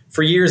 So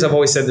for years, I've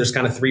always said there's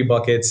kind of three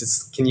buckets.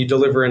 It's, can you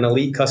deliver an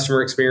elite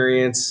customer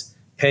experience,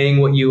 paying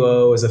what you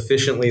owe as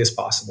efficiently as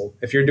possible?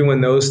 If you're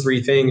doing those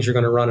three things, you're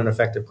going to run an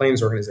effective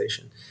claims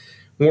organization.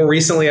 More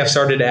recently, I've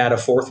started to add a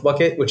fourth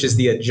bucket, which is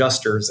the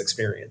adjuster's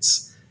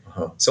experience.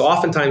 So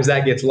oftentimes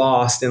that gets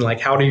lost in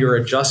how do your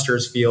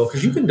adjusters feel?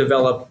 Because you can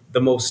develop the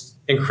most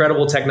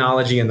incredible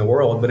technology in the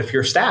world, but if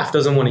your staff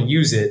doesn't want to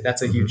use it,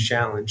 that's a huge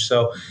challenge.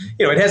 So,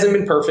 it hasn't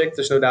been perfect.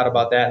 There's no doubt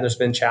about that. And there's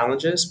been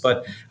challenges,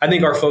 but I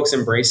think our folks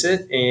embrace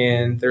it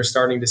and they're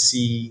starting to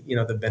see,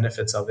 the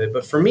benefits of it.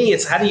 But for me,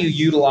 it's how do you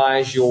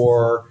utilize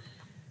your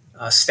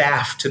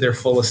staff to their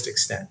fullest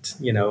extent?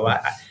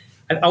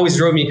 It always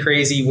drove me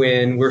crazy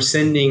when we're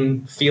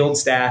sending field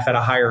staff at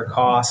a higher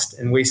cost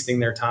and wasting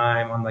their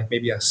time on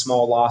maybe a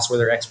small loss where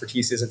their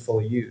expertise isn't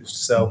fully used.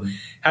 So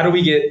how do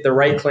we get the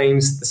right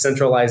claims, the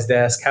centralized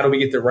desk? How do we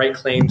get the right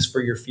claims for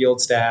your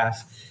field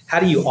staff? How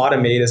do you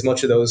automate as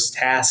much of those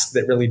tasks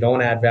that really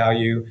don't add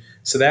value?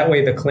 So that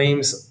way the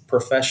claims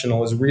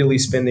professional is really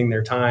spending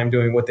their time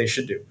doing what they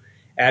should do,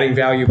 adding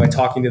value by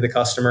talking to the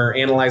customer,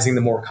 analyzing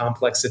the more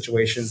complex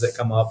situations that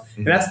come up.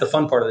 And that's the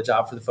fun part of the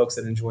job for the folks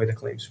that enjoy the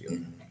claims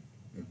field.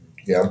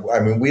 Yeah, I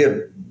mean, we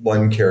had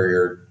one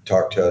carrier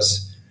talk to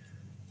us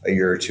a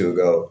year or two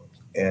ago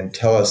and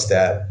tell us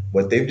that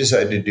what they've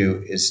decided to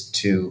do is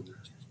to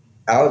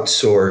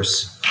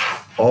outsource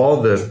all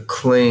the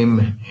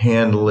claim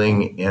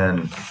handling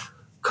and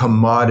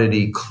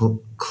commodity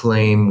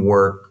claim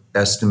work,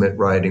 estimate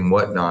writing,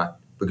 whatnot,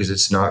 because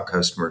it's not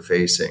customer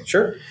facing.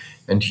 Sure.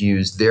 And to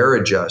use their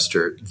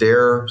adjuster,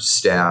 their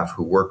staff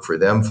who work for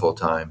them full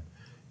time,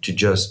 to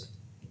just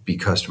be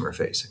customer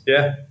facing.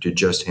 Yeah. To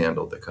just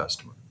handle the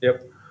customer.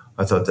 Yep.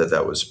 I thought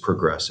that was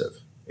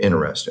progressive,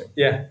 interesting.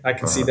 Yeah, I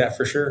can see that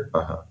for sure.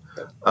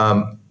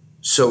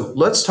 So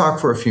let's talk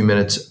for a few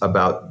minutes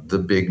about the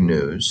big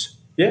news.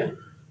 Yeah.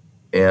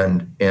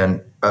 And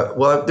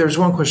there's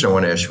one question I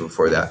want to ask you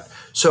before that.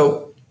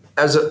 So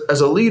as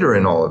a leader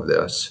in all of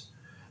this,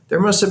 there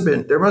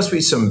must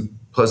be some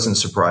pleasant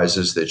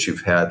surprises that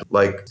you've had,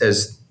 like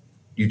as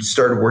you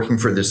started working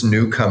for this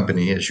new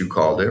company, as you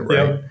called it,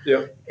 right?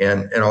 Yep.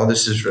 And all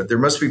this there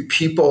must be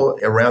people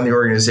around the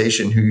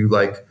organization who you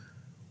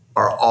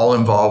are all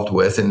involved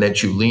with and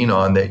that you lean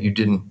on that you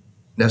didn't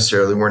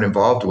necessarily weren't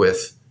involved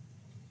with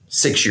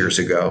 6 years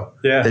ago,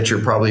 that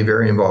you're probably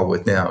very involved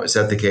with now. Is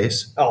that the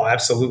case? Oh,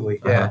 absolutely.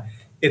 Yeah.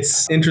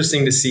 It's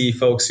interesting to see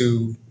folks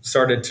who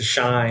started to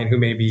shine, who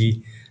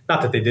maybe,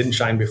 not that they didn't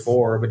shine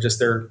before, but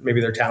just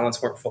maybe their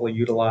talents weren't fully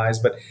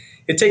utilized. But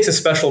it takes a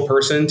special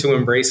person to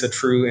embrace a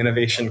true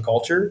innovation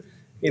culture.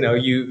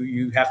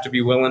 You have to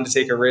be willing to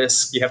take a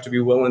risk. You have to be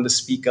willing to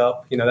speak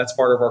up. That's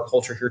part of our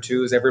culture here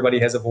too, is everybody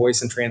has a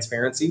voice and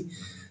transparency.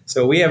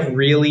 So we have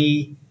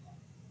really,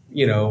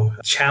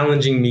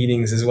 challenging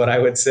meetings is what I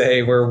would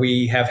say, where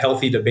we have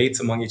healthy debates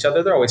among each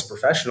other. They're always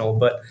professional,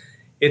 but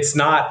it's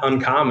not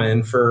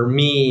uncommon for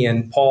me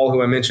and Paul,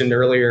 who I mentioned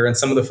earlier, and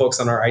some of the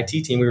folks on our IT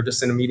team. We were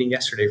just in a meeting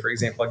yesterday, for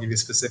example. I'll give you a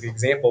specific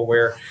example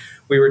where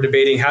we were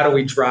debating how do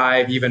we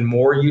drive even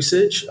more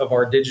usage of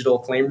our digital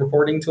claim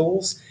reporting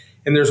tools.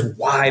 And there's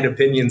wide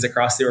opinions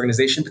across the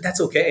organization, but that's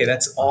okay.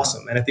 That's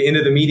awesome. And at the end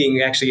of the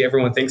meeting, actually,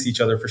 everyone thanks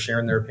each other for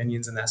sharing their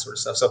opinions and that sort of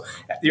stuff. So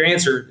your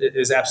answer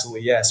is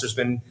absolutely yes. There's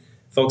been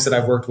folks that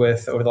I've worked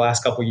with over the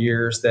last couple of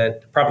years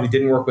that probably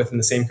didn't work with in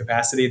the same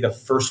capacity the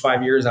first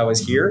 5 years I was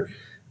here.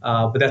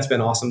 But that's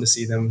been awesome to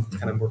see them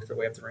kind of work their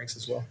way up the ranks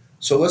as well.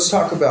 So let's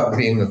talk about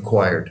being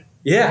acquired.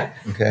 Yeah.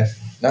 Okay.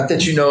 Not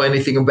that you know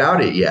anything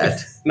about it yet.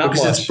 Not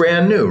because much. It's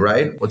brand new,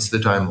 right? What's the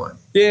timeline?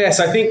 Yeah.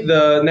 So I think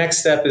the next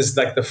step is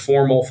like the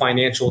formal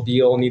financial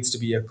deal needs to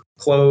be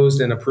closed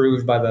and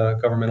approved by the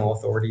governmental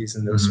authorities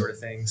and those sort of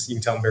things. You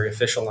can tell I'm very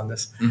official on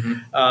this.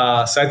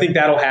 So I think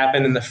that'll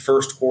happen in the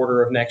first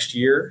quarter of next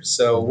year.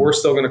 So we're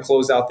still going to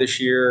close out this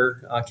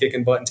year,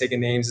 kicking butt and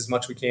taking names as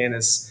much we can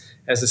as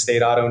the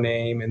state auto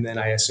name. And then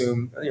I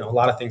assume, a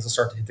lot of things will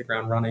start to hit the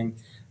ground running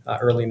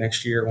early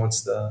next year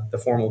once the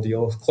formal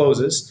deal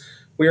closes.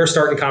 We are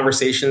starting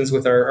conversations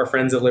with our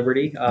friends at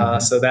Liberty.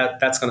 So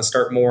that's going to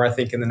start more, I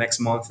think, in the next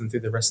month and through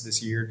the rest of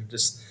this year to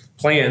just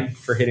plan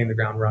for hitting the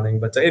ground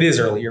running. But it is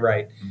early, you're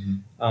right.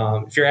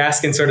 If you're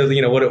asking sort of,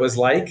 what it was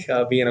like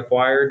being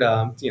acquired,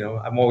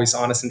 I'm always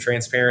honest and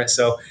transparent.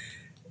 So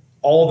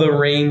all the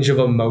range of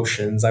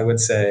emotions, I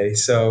would say.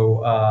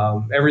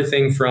 So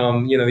everything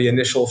from, the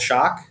initial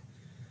shock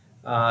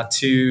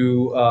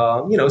to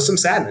some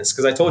sadness,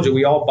 because I told you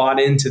we all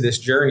bought into this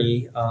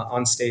journey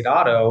on State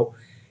Auto,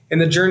 and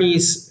the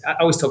journey's, I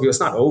always tell people, it's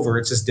not over,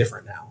 it's just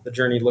different now. The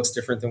journey looks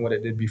different than what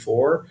it did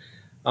before,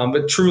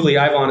 but truly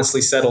I've honestly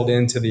settled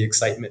into the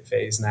excitement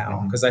phase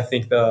now, because I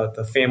think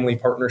the family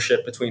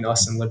partnership between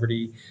us and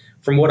Liberty,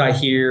 from what I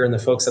hear and the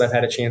folks that I've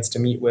had a chance to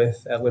meet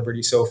with at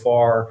Liberty so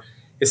far,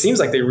 it seems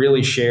like they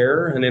really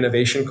share an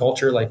innovation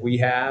culture like we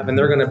have, and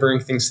they're going to bring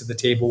things to the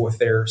table with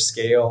their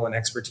scale and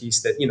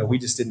expertise that, we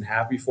just didn't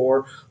have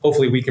before.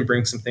 Hopefully we can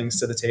bring some things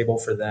to the table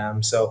for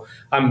them. So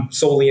I'm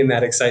solely in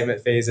that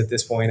excitement phase at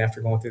this point after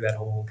going through that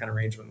whole kind of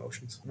range of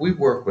emotions. We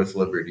work with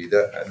Liberty.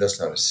 That's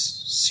not a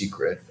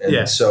secret.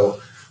 And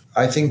so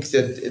I think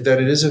that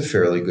it is a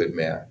fairly good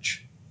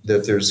match,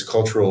 that there's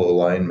cultural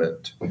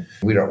alignment.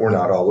 We're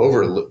not all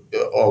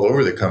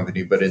over the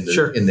company, but in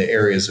the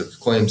areas of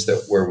claims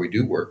where we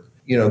do work,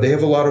 they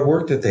have a lot of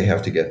work that they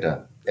have to get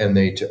done, and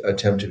they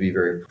attempt to be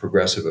very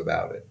progressive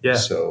about it. Yeah.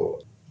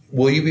 So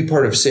will you be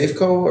part of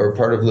Safeco or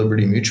part of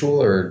Liberty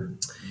Mutual, or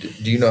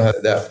do you know how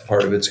that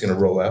part of it's going to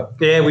roll out?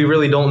 Yeah, we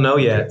really don't know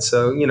yet.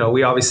 So,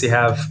 we obviously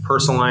have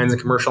personal lines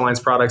and commercial lines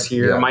products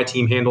here. Yeah. My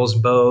team handles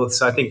both.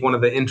 So I think one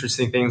of the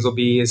interesting things will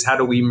be is how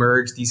do we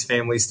merge these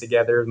families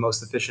together in the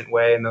most efficient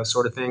way and those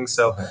sort of things.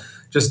 So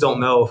just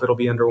don't know if it'll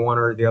be under one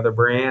or the other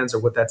brands or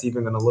what that's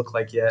even going to look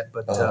like yet.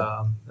 But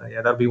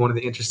that'll be one of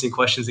the interesting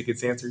questions that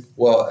gets answered.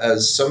 Well,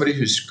 as somebody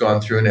who's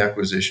gone through an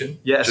acquisition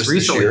just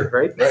recently,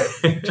 right?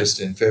 Just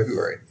in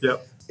February.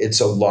 Yep. It's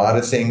a lot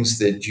of things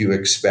that you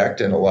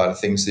expect and a lot of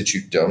things that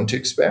you don't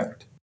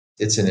expect.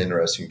 It's an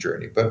interesting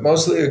journey, but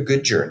mostly a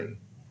good journey.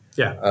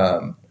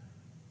 Yeah.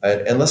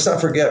 And let's not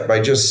forget, by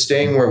just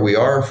staying where we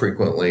are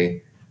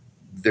frequently,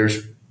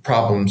 there's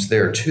problems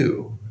there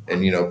too.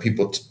 And,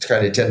 people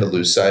kind of tend to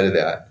lose sight of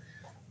that.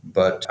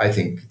 But I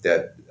think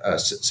that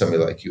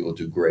somebody like you will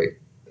do great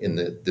in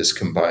this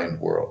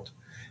combined world.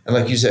 And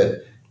like you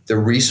said, the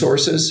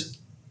resources,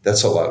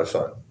 that's a lot of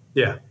fun.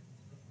 Yeah.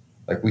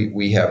 Like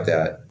we have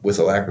that with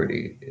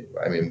Alacrity.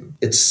 I mean,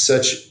 it's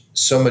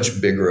so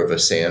much bigger of a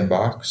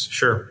sandbox.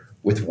 Sure.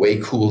 With way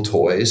cool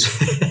toys.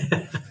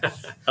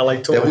 I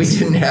like toys. That we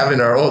didn't have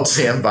in our old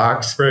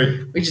sandbox. Right.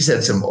 We just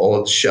had some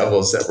old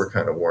shovels that were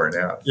kind of worn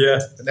out. Yeah.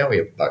 But now we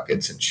have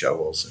buckets and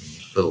shovels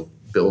and little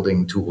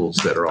building tools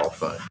that are all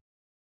fun.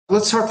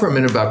 Let's talk for a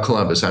minute about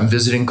Columbus. I'm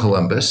visiting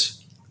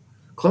Columbus.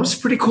 Columbus is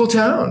a pretty cool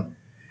town.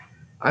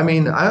 I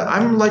mean,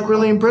 I'm like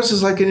really impressed.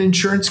 It's like an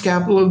insurance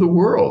capital of the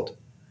world.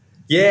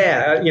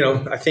 Yeah,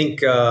 I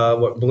think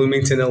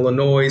Bloomington,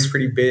 Illinois is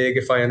pretty big,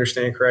 if I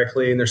understand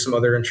correctly, and there's some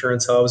other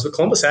insurance hubs. But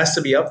Columbus has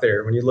to be up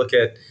there when you look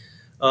at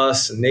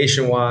us and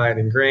Nationwide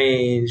and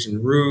Grange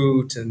and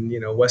Root and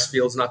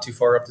Westfield's not too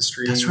far up the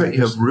street. That's right,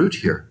 you have Root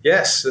here.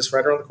 Yes, that's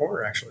right around the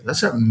corner, actually.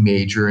 That's a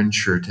major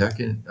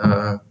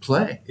insurtech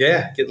play.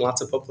 Yeah, getting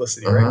lots of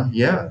publicity, right?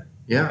 Yeah.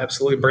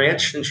 Absolutely.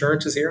 Branch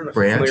Insurance is here. I'm not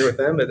familiar with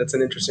them, but that's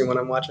an interesting one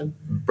I'm watching.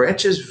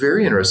 Branch is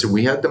very interesting.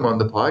 We had them on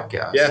the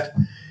podcast. Yeah.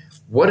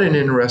 What an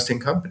interesting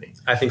company.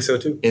 I think so,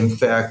 too. In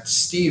fact,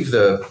 Steve,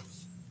 the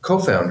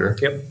co-founder,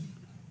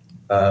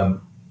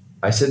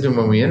 I said to him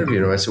when we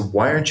interviewed him, I said,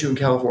 why aren't you in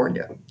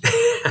California?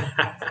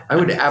 I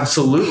would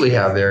absolutely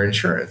have their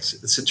insurance.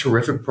 It's a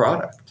terrific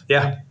product.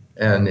 Yeah.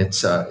 And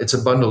it's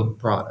a bundled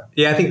product.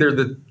 Yeah, I think they're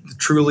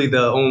truly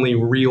the only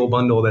real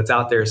bundle that's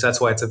out there. So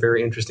that's why it's a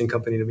very interesting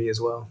company to me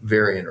as well.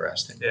 Very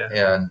interesting. Yeah.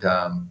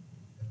 And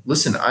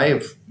listen, I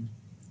have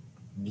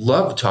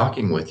loved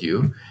talking with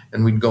you,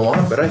 and we'd go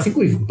on, but I think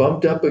we've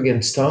bumped up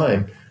against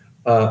time.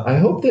 I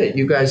hope that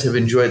you guys have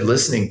enjoyed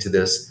listening to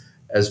this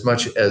as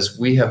much as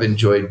we have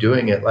enjoyed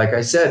doing it. Like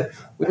I said,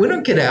 we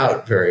don't get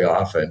out very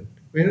often.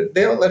 They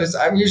don't let us.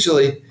 I'm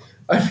usually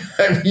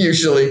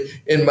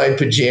in my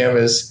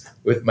pajamas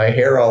with my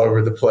hair all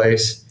over the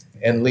place,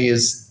 and Lee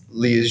is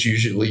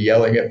usually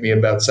yelling at me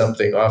about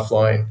something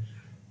offline.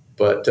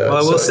 But well,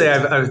 I will say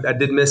I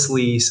did miss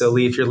Lee. So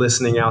Lee, if you're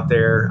listening out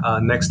there,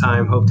 next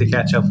time, hope to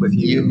catch up with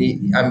you.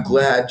 I'm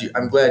glad you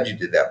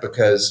did that,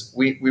 because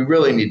we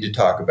really need to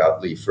talk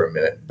about Lee for a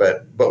minute,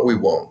 but we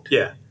won't.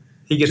 Yeah,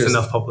 he gets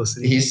enough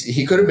publicity.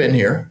 He could have been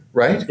here,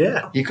 right?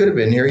 Yeah, he could have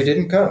been here. He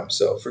didn't come,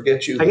 so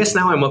forget you. I guess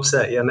now I'm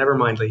upset. Yeah, never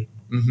mind, Lee.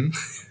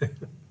 Mm-hmm.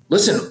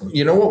 Listen,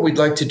 you know what we'd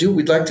like to do?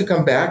 We'd like to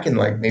come back in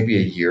like maybe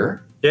a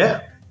year.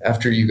 Yeah.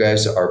 After you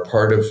guys are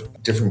part of a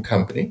different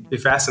company. Be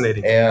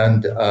fascinating.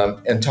 And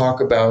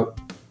talk about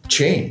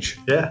change.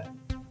 Yeah.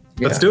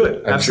 Let's do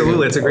it.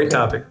 Absolutely. It's a great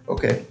topic.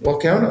 Okay. Well,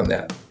 count on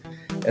that.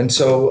 And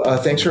so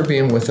thanks for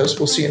being with us.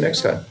 We'll see you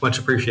next time. Much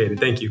appreciated.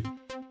 Thank you.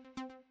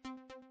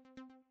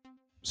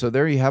 So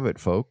there you have it,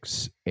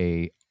 folks.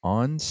 A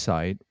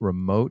on-site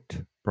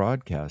remote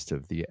broadcast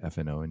of the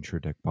F&O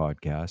InsurTech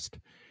podcast.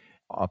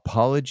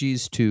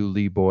 Apologies to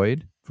Lee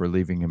Boyd for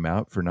leaving him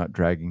out, for not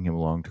dragging him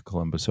along to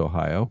Columbus,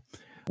 Ohio.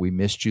 We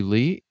missed you,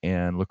 Lee,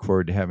 and look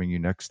forward to having you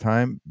next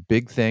time.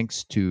 Big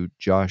thanks to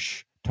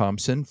Josh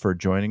Thompson for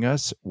joining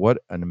us. What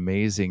an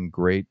amazing,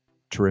 great,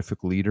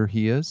 terrific leader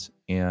he is.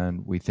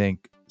 And we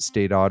thank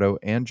State Auto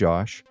and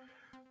Josh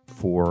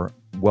for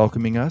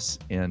welcoming us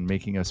and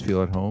making us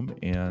feel at home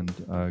and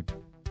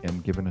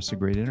giving us a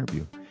great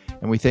interview.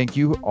 And we thank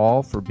you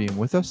all for being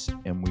with us,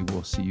 and we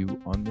will see you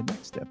on the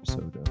next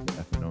episode of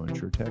F&O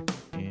InsurTech.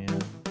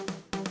 And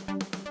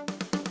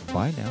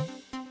bye now.